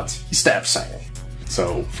 Odds, he stabs Sam.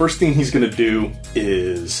 So, first thing he's going to do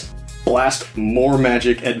is blast more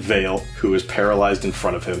magic at Vale, who is paralyzed in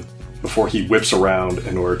front of him, before he whips around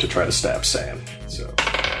in order to try to stab Sam. So,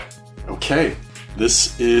 okay.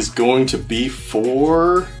 This is going to be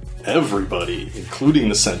for everybody, including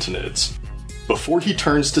the Sentinids. Before he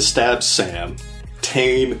turns to stab Sam,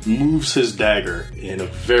 Tane moves his dagger in a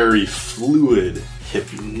very fluid,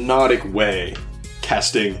 hypnotic way,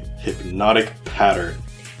 casting Hypnotic Pattern.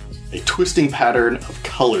 A twisting pattern of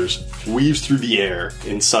colors weaves through the air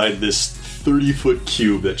inside this 30-foot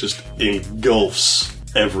cube that just engulfs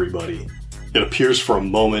everybody. It appears for a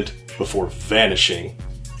moment before vanishing,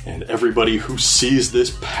 and everybody who sees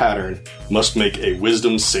this pattern must make a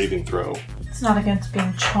wisdom saving throw. It's not against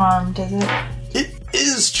being charmed, is it? It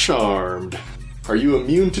is charmed. Are you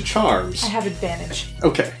immune to charms? I have advantage.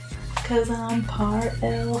 Okay, Because I'm part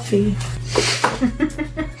Elfie.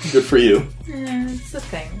 good for you. It's a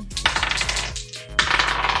thing.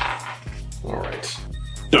 Alright.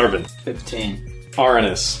 Darvin, 15.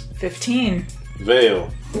 Aranus, 15. Vale.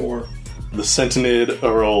 4. The Sentinid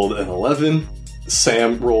rolled an 11.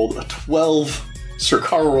 Sam rolled a 12. Sir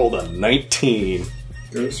Carl rolled a 19.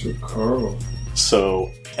 Goes for Carl.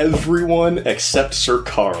 So everyone except Sir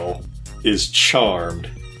Carl is charmed.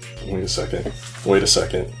 Wait a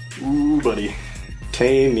second. Ooh, buddy.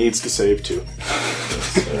 Tane needs to save too.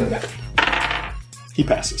 He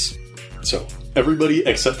passes. So everybody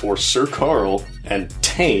except for Sir Carl and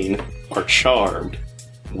Tane are charmed.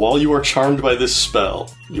 While you are charmed by this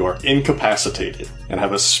spell, you are incapacitated and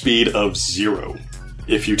have a speed of 0.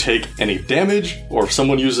 If you take any damage, or if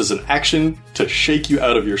someone uses an action to shake you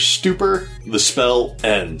out of your stupor, the spell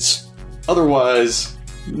ends. Otherwise,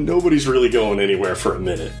 nobody's really going anywhere for a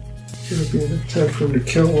minute. It's gonna be enough time for him to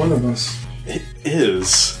kill one of us. It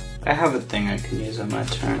is. I have a thing I can use on my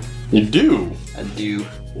turn. You do? I do.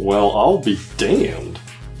 Well, I'll be damned.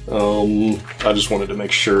 I just wanted to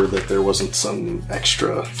make sure that there wasn't some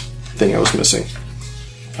extra thing I was missing.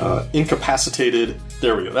 Incapacitated.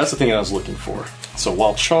 There we go. That's the thing I was looking for. So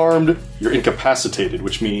while charmed, you're incapacitated,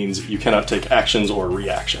 which means you cannot take actions or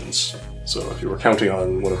reactions. So if you were counting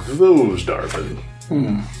on one of those, Darvin.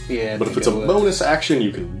 Yeah. But if it's a bonus action,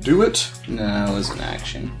 you can do it. No, it was an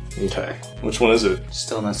action. Okay. Which one is it?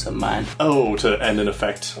 Stillness of mind. Oh, to end an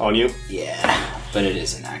effect on you? Yeah, but it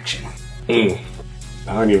is an action. I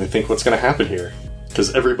don't even think what's going to happen here.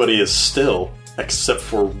 Because everybody is still, except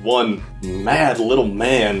for one mad little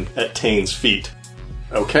man at Tane's feet.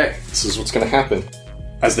 Okay, this is what's going to happen.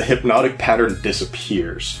 As the hypnotic pattern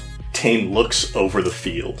disappears, Tane looks over the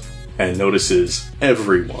field and notices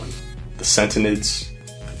everyone. The Sentinids,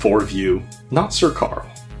 the four of you, not Sir Carl,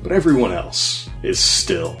 but everyone else is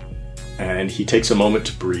still. And he takes a moment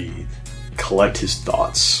to breathe, collect his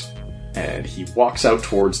thoughts, and he walks out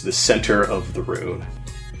towards the center of the rune.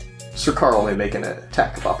 Sir Carl may make an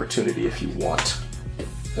attack of opportunity if you want.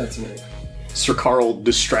 That's me. Sir Carl,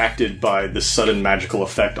 distracted by the sudden magical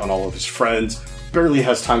effect on all of his friends, barely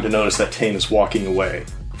has time to notice that Tane is walking away,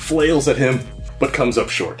 flails at him, but comes up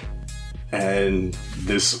short. And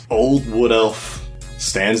this old wood elf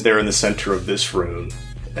stands there in the center of this rune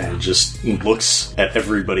and just looks at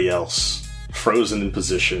everybody else, frozen in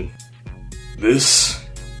position. This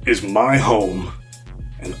is my home,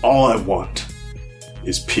 and all I want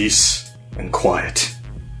is peace and quiet.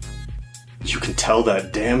 You can tell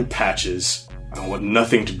that damn Patches I want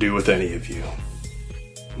nothing to do with any of you.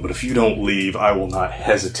 But if you don't leave, I will not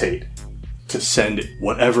hesitate to send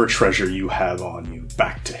whatever treasure you have on you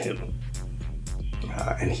back to him.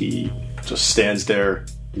 And he just stands there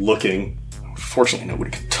looking. Fortunately, nobody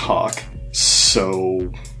can talk.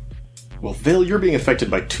 So, well, Vale, you're being affected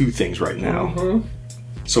by two things right now.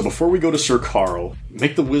 So before we go to Sir Carl,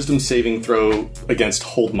 make the wisdom saving throw against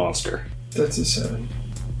Hold Monster. That's a 7.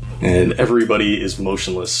 And everybody is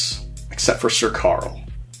motionless, except for Sir Carl.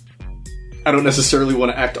 I don't necessarily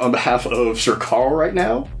want to act on behalf of Sir Carl right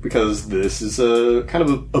now, because this is a kind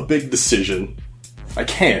of a big decision. I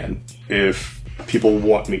can, if people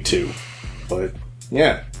want me to. But,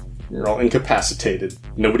 yeah, you're all incapacitated.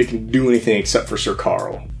 Nobody can do anything except for Sir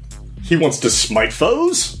Carl. He wants to smite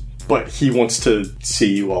foes, but he wants to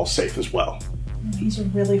see you all safe as well. He's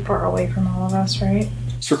really far away from all of us, right?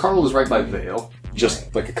 Sir Carl is right by Vale,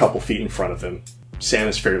 just like a couple feet in front of him. Sam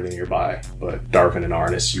is fairly nearby, but Darvin and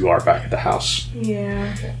Arnis, you are back at the house.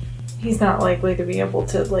 Yeah. He's not likely to be able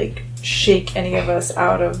to, like, shake any of us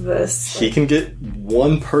out of this. He can get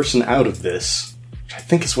one person out of this, which I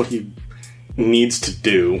think is what he needs to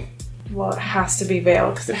do. Well, it has to be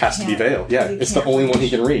Vale. It has to be Vale, yeah. It's the only one he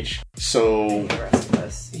can reach. So, The rest of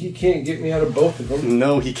us. He can't get me out of both of them.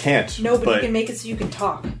 no, he can't. No, but you can make it so you can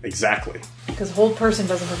talk. Exactly. Because hold person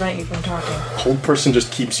doesn't prevent you from talking. Hold person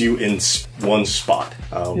just keeps you in one spot.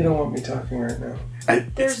 You don't want me talking right now.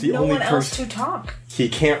 It's There's the no only one else person to talk. he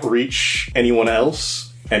can't reach anyone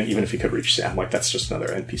else, and even if he could reach Sam, like, that's just another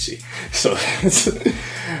NPC. So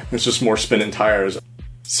it's just more spinning tires.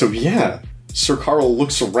 So yeah, Sir Carl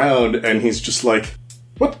looks around and he's just like,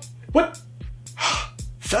 What?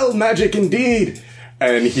 Fell magic indeed!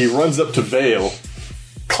 And he runs up to Vale,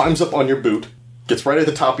 climbs up on your boot, gets right at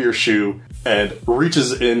the top of your shoe, and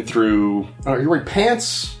reaches in through... Are you wearing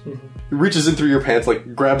pants? He reaches in through your pants,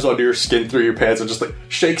 like, grabs onto your skin through your pants, and just, like,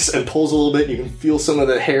 shakes and pulls a little bit. You can feel some of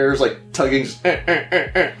the hairs, like, tugging.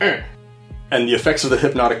 And the effects of the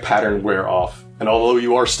hypnotic pattern wear off. And although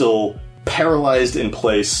you are still paralyzed in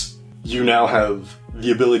place, you now have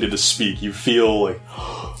the ability to speak. You feel like...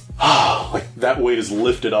 like that weight is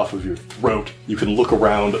lifted off of your throat. You can look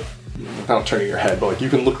around without turning your head, but like you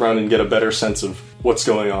can look around and get a better sense of what's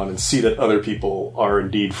going on and see that other people are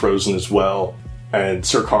indeed frozen as well. And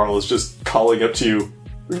Sir Carl is just calling up to you,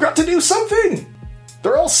 "We've got to do something!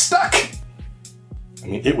 They're all stuck!" I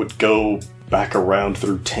mean, it would go back around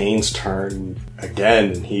through Tane's turn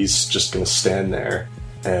again, and he's just gonna stand there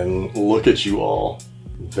and look at you all.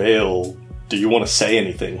 Vale, do you want to say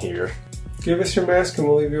anything here? Give us your mask and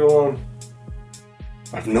we'll leave you alone.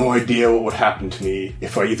 I have no idea what would happen to me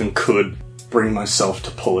if I even could bring myself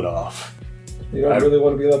to pull it off. You don't really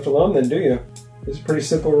want to be left alone then, do you? It's a pretty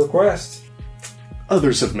simple request.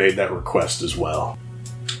 Others have made that request as well.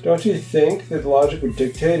 Don't you think that logic would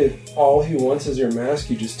dictate if all he wants is your mask,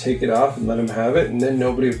 you just take it off and let him have it, and then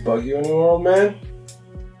nobody would bug you anymore, old man?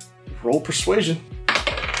 Roll persuasion.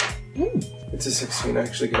 It's a 16, I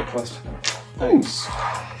actually get a plus 2. Nice.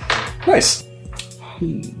 Nice.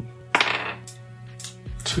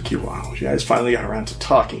 Took you a while. You guys finally got around to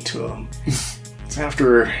talking to him. It's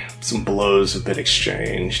after some blows have been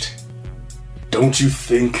exchanged. Don't you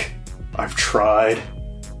think I've tried?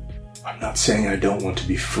 I'm not saying I don't want to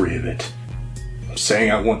be free of it. I'm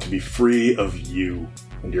saying I want to be free of you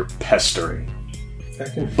and your pestering. I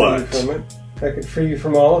can free But- you from it. I can free you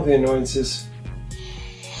from all of the annoyances.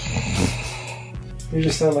 You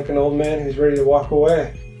just sound like an old man who's ready to walk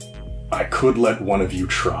away. I could let one of you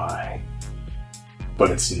try,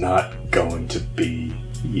 but it's not going to be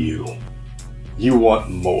you. You want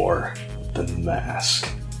more than the mask.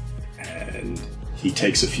 And he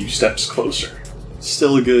takes a few steps closer.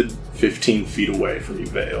 Still a good 15 feet away from you,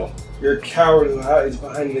 Vale. You're a coward who hides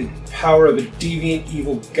behind the power of a deviant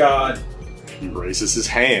evil god. He raises his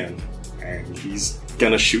hand, and he's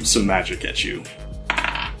gonna shoot some magic at you.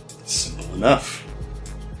 Simple enough.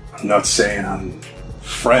 I'm not saying I'm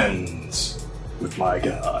friends with my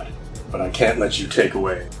god, but I can't let you take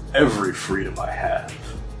away every freedom I have.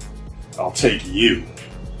 I'll take you.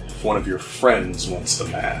 If one of your friends wants the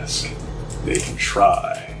mask, they can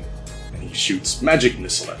try. And he shoots magic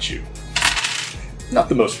missile at you. Not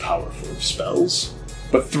the most powerful of spells,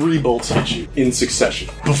 but 3 bolts hit you in succession.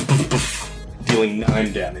 Poof, poof, poof, dealing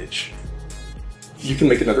 9 damage. You can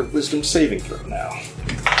make another wisdom saving throw now.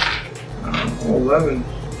 11.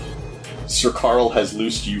 Sir Carl has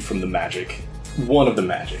loosed you from the magic. One of the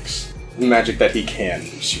magics. The magic that he can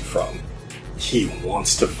loose you from. He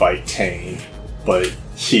wants to fight Tane, but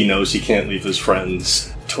he knows he can't leave his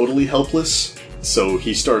friends totally helpless, so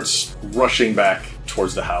he starts rushing back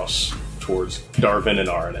towards the house, towards Darvin and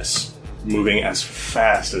Arnis, moving as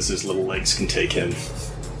fast as his little legs can take him.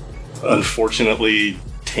 Unfortunately,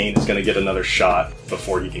 Tane is going to get another shot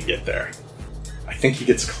before he can get there. I think he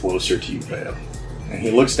gets closer to you, Vale, and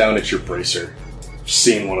he looks down at your bracer. I've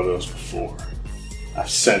seen one of those before. I've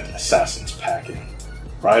sent assassins packing,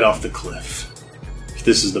 right off the cliff. If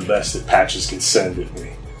this is the best that Patches can send at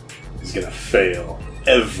me, he's gonna fail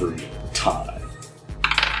every time.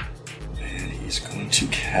 And he's going to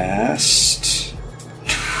cast...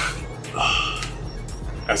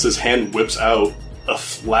 As his hand whips out, a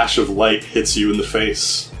flash of light hits you in the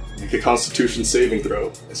face. Make a Constitution saving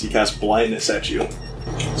throw as he casts blindness at you.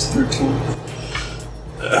 It's 13.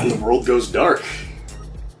 And the world goes dark.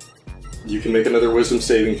 You can make another wisdom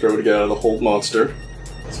saving throw to get out of the hold monster.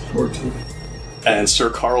 It's 14. And Sir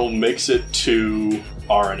Carl makes it to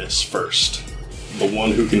Arnis first. The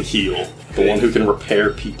one who can heal. The one who can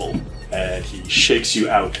repair people. And he shakes you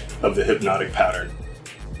out of the hypnotic pattern.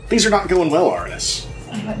 Things are not going well, Arnis.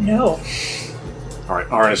 No. Alright,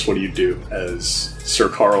 Arnis, what do you do as Sir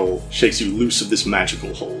Carl shakes you loose of this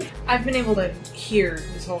magical hold? I've been able to hear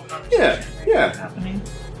this whole conversation Yeah. happening.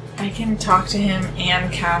 I can talk to him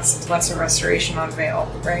and cast Lesser Restoration on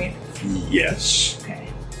Vale, right? Yes. Okay.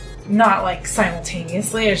 Not like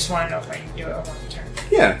simultaneously, I just want to know if I can do it on one turn.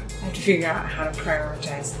 Yeah. I have to figure out how to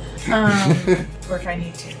prioritize. Or if I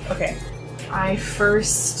need to. Okay. I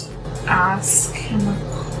first ask him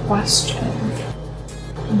a question.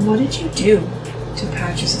 What did you do to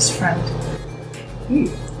Patches' friend?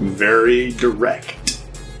 Very direct.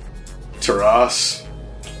 Taras,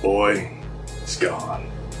 boy, is gone.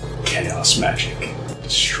 Chaos magic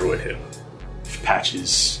destroyed him. If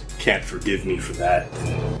Patches can't forgive me for that,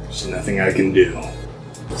 then there's nothing I can do.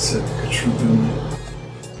 Said the truth.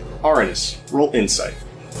 Arnis, roll insight.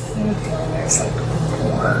 I have a feeling there's like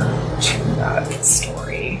more to that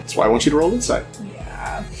story. That's why I want you to roll insight.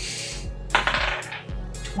 Yeah.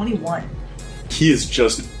 21. He is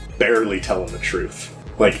just barely telling the truth.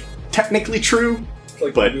 Like, technically true,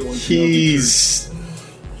 Like but everyone can he's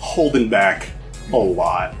holding back a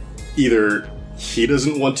lot. Either he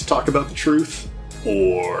doesn't want to talk about the truth,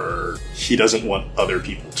 or he doesn't want other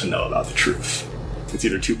people to know about the truth. It's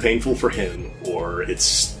either too painful for him, or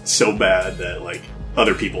it's so bad that, like,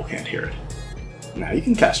 other people can't hear it. Now you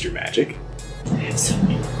can cast your magic. I have so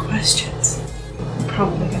many more questions. I'm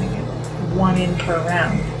probably gonna get one in per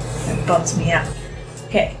round. That bums me out.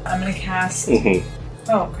 Okay, I'm gonna cast. Mm-hmm.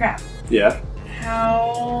 Oh crap! Yeah?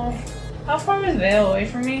 How far is Vale away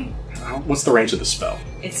from me? What's the range of the spell?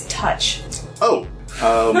 It's touch. Oh,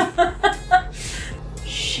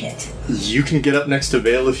 Shit. you can get up next to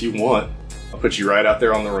Vale if you want. I'll put you right out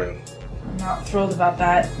there on the rune. I'm not thrilled about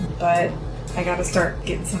that, but I gotta start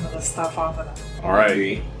getting some of the stuff off of them.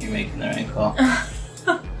 Alright. You're making the right call.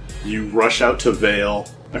 You rush out to Vale,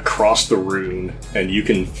 across the rune, and you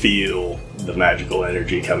can feel the magical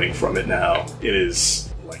energy coming from it now. It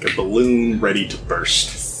is like a balloon ready to burst.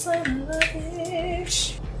 Son of a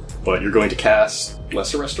bitch. But you're going to cast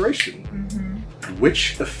Lesser Restoration.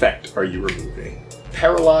 Which effect are you removing?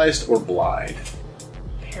 Paralyzed or blind?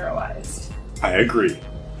 Paralyzed. I agree.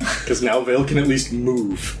 Because now Vale can at least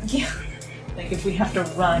move. Yeah. Like if we have to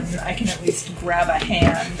run, I can at least grab a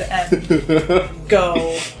hand and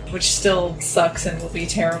go, which still sucks and will be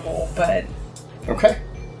terrible, but Okay.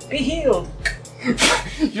 Be healed.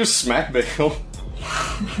 You just smack Vale.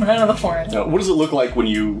 Right on the forehead. Now, what does it look like when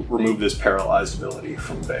you remove this paralyzed ability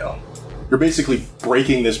from Vale? You're basically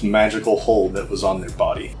breaking this magical hold that was on their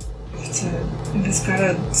body. If it's got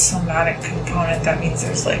a somatic component, that means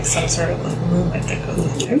there's like some sort of like movement that goes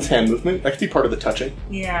into It's it. hand movement. That could be part of the touching.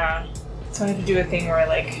 Yeah. So I had to do a thing where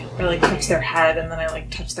I touch their head and then I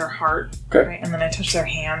touch their heart. Okay. Right? And then I touch their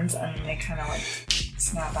hands and they kind of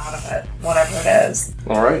snap out of it, whatever it is.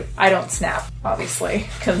 All right. I don't snap, obviously,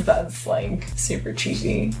 because that's super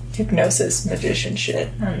cheesy hypnosis magician shit,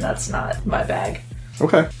 and that's not my bag.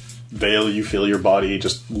 Okay. Vale, you feel your body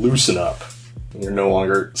just loosen up. You're no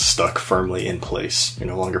longer stuck firmly in place. You're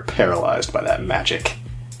no longer paralyzed by that magic.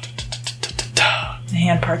 The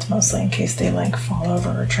hand parts mostly in case they fall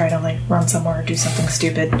over or try to run somewhere or do something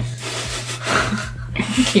stupid.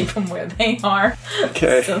 Keep them where they are.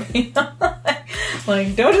 Okay. So they don't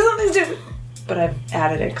don't do something stupid. But I've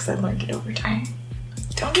added it because I learned it over time.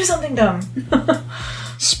 Don't do something dumb.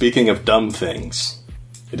 Speaking of dumb things,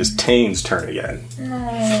 it is Tane's turn again.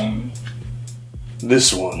 No.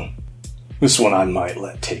 This one I might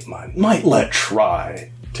let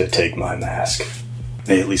try to take my mask.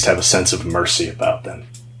 They at least have a sense of mercy about them,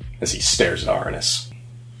 as he stares at Arnis.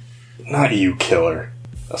 Not you, killer.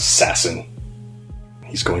 Assassin.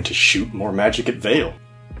 He's going to shoot more magic at Vale.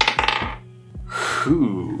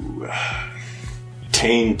 Whew.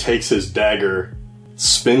 Tane takes his dagger,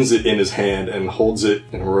 spins it in his hand, and holds it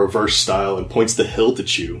in a reverse style and points the hilt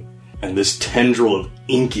at you. And this tendril of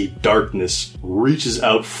inky darkness reaches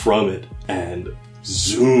out from it and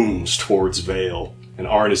zooms towards Vale. And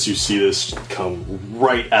Arnis, you see this come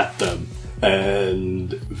right at them.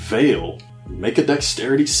 And Vale, make a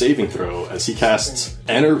dexterity saving throw as he casts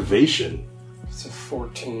Enervation. It's a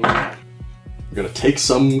 14. You're going to take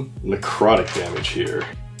some necrotic damage here.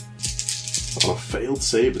 On a failed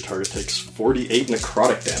save, the target takes 48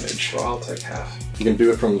 necrotic damage. Well, I'll take half. You can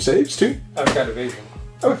do it from saves, too? I've got evasion.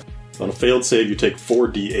 Okay. On a failed save, you take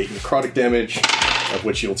 4d8 necrotic damage, of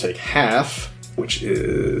which you'll take half, which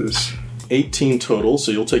is 18 total,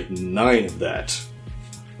 so you'll take 9 of that.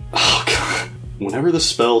 Oh, God. Whenever the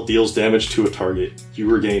spell deals damage to a target, you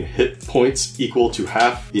regain hit points equal to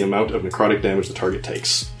half the amount of necrotic damage the target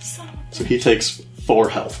takes. So he takes 4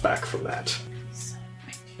 health back from that.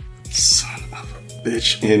 Son of a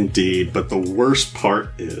bitch indeed. But the worst part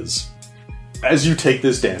is, as you take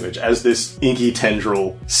this damage, as this inky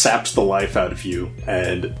tendril saps the life out of you,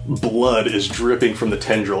 and blood is dripping from the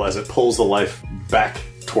tendril as it pulls the life back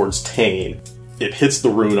towards Tane, it hits the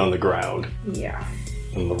rune on the ground. Yeah.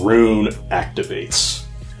 And the rune activates.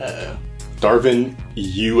 Darvin,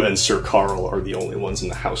 you and Sir Carl are the only ones in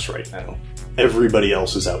the house right now. Everybody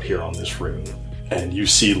else is out here on this rune. And you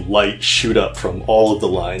see light shoot up from all of the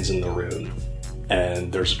lines in the rune.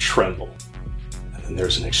 And there's a tremble. And then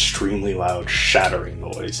there's an extremely loud shattering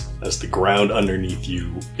noise as the ground underneath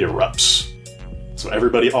you erupts. So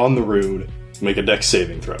everybody on the rune, make a dex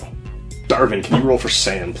saving throw. Darvin, can you roll for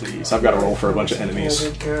Sam, please? I've got to roll for a bunch of enemies.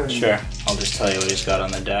 Sure. I'll just tell you what he's got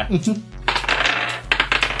on the deck.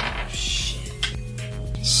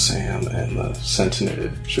 Sam and the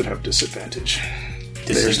Sentinel should have disadvantage.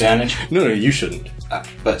 Disadvantage? No, you shouldn't.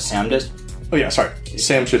 But Sam does? Oh yeah, sorry.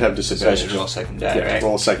 Sam should have So I disadvantage. should roll a second die, Yeah, right?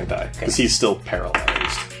 roll a second die, because he's still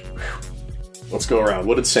paralyzed. Let's go around.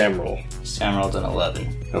 What did Sam roll? Sam rolled an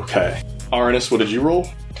 11. Okay. Arnis, what did you roll?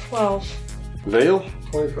 12. Vale?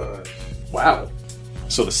 25. Wow.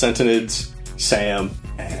 So the Sentinids, Sam,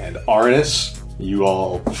 and Arnis, you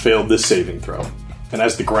all failed this saving throw. And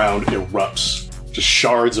as the ground erupts, just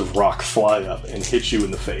shards of rock fly up and hit you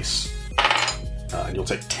in the face. And you'll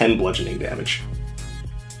take 10 bludgeoning damage.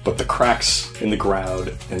 But the cracks in the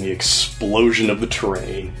ground and the explosion of the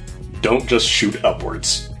terrain don't just shoot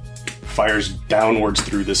upwards. It fires downwards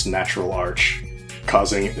through this natural arch,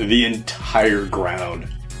 causing the entire ground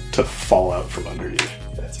to fall out from under you.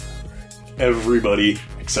 That's about right. Everybody,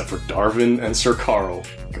 except for Darvin and Sir Carl,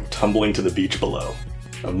 go tumbling to the beach below,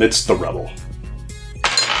 amidst the rubble.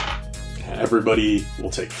 Everybody will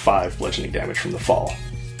take 5 bludgeoning damage from the fall.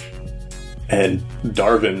 And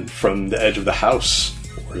Darvin, from the edge of the house,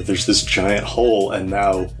 where there's this giant hole and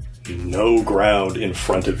now no ground in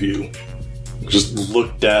front of you, just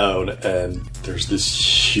look down and there's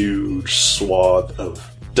this huge swath of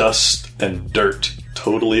dust and dirt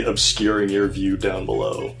totally obscuring your view down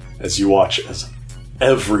below as you watch as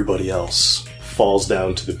everybody else falls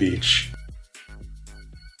down to the beach.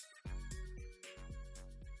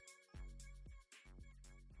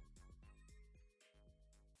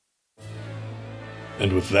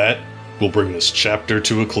 And with that, we'll bring this chapter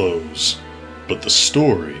to a close. But the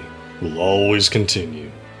story will always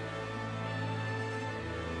continue.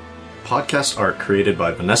 Podcast art created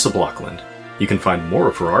by Vanessa Blockland. You can find more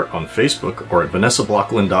of her art on Facebook or at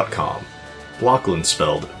vanessablockland.com. Blockland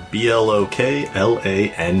spelled Blokland.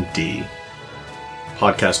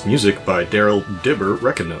 Podcast music by Daryl Dibber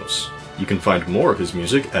Rekinos. You can find more of his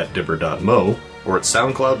music at dibber.mo or at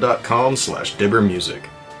soundcloud.com/dibbermusic.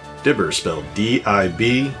 Dibber spelled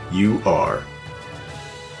Dibur.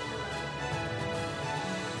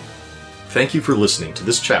 Thank you for listening to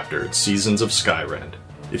this chapter in Seasons of Skyrend.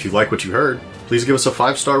 If you like what you heard, please give us a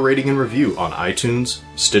 5-star rating and review on iTunes,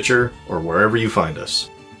 Stitcher, or wherever you find us.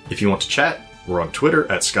 If you want to chat, we're on Twitter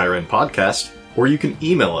at Skyrend Podcast, or you can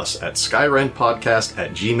email us at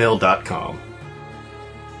skyrendpodcast@gmail.com.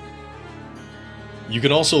 You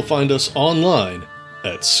can also find us online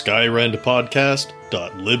at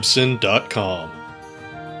skyrendpodcast.libsyn.com.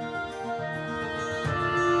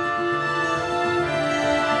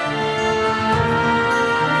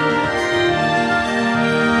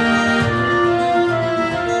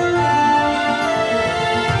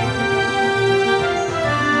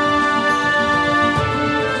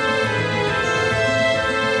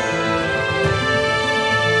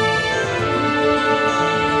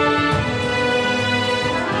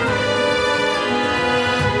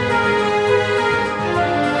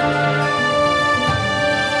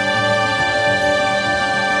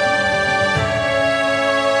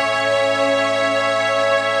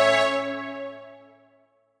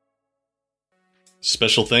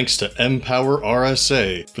 Special thanks to Empower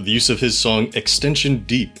RSA for the use of his song Extension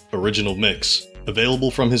Deep original mix, available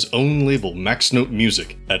from his own label Maxnote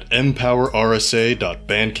Music at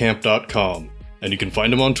empowerrsa.bandcamp.com, and you can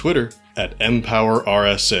find him on Twitter at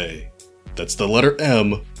empowerrsa. That's the letter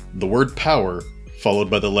M, the word power, followed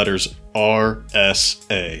by the letters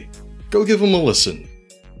RSA. Go give him a listen.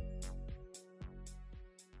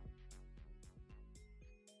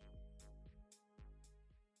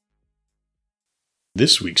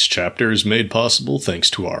 This week's chapter is made possible thanks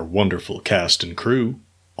to our wonderful cast and crew,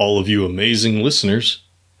 all of you amazing listeners,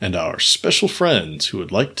 and our special friends who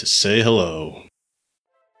would like to say hello.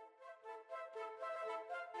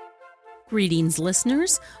 Greetings,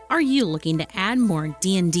 listeners. Are you looking to add more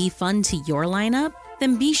D&D fun to your lineup?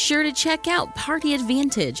 Then be sure to check out Party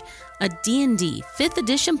Advantage, a D&D 5th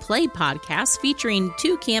edition play podcast featuring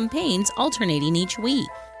 2 campaigns alternating each week.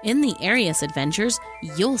 In the Arius adventures,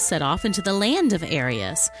 you'll set off into the land of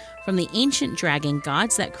Arius. From the ancient dragon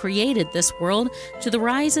gods that created this world to the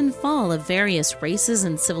rise and fall of various races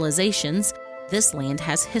and civilizations, this land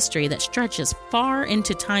has history that stretches far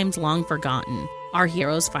into times long forgotten. Our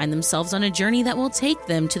heroes find themselves on a journey that will take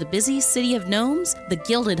them to the busy city of gnomes, the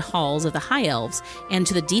gilded halls of the High Elves, and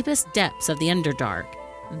to the deepest depths of the Underdark.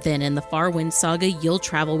 Then in the Farwind Saga, you'll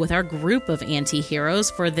travel with our group of anti-heroes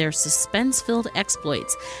for their suspense-filled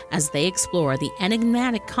exploits as they explore the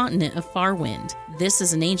enigmatic continent of Farwind. This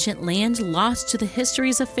is an ancient land lost to the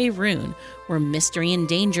histories of Faerun, where mystery and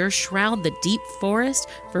danger shroud the deep forest,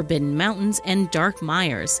 forbidden mountains, and dark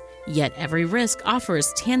mires. Yet every risk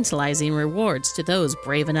offers tantalizing rewards to those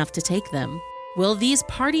brave enough to take them. Will these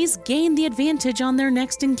parties gain the advantage on their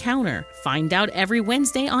next encounter? Find out every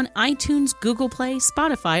Wednesday on iTunes, Google Play,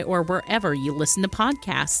 Spotify, or wherever you listen to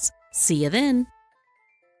podcasts. See you then.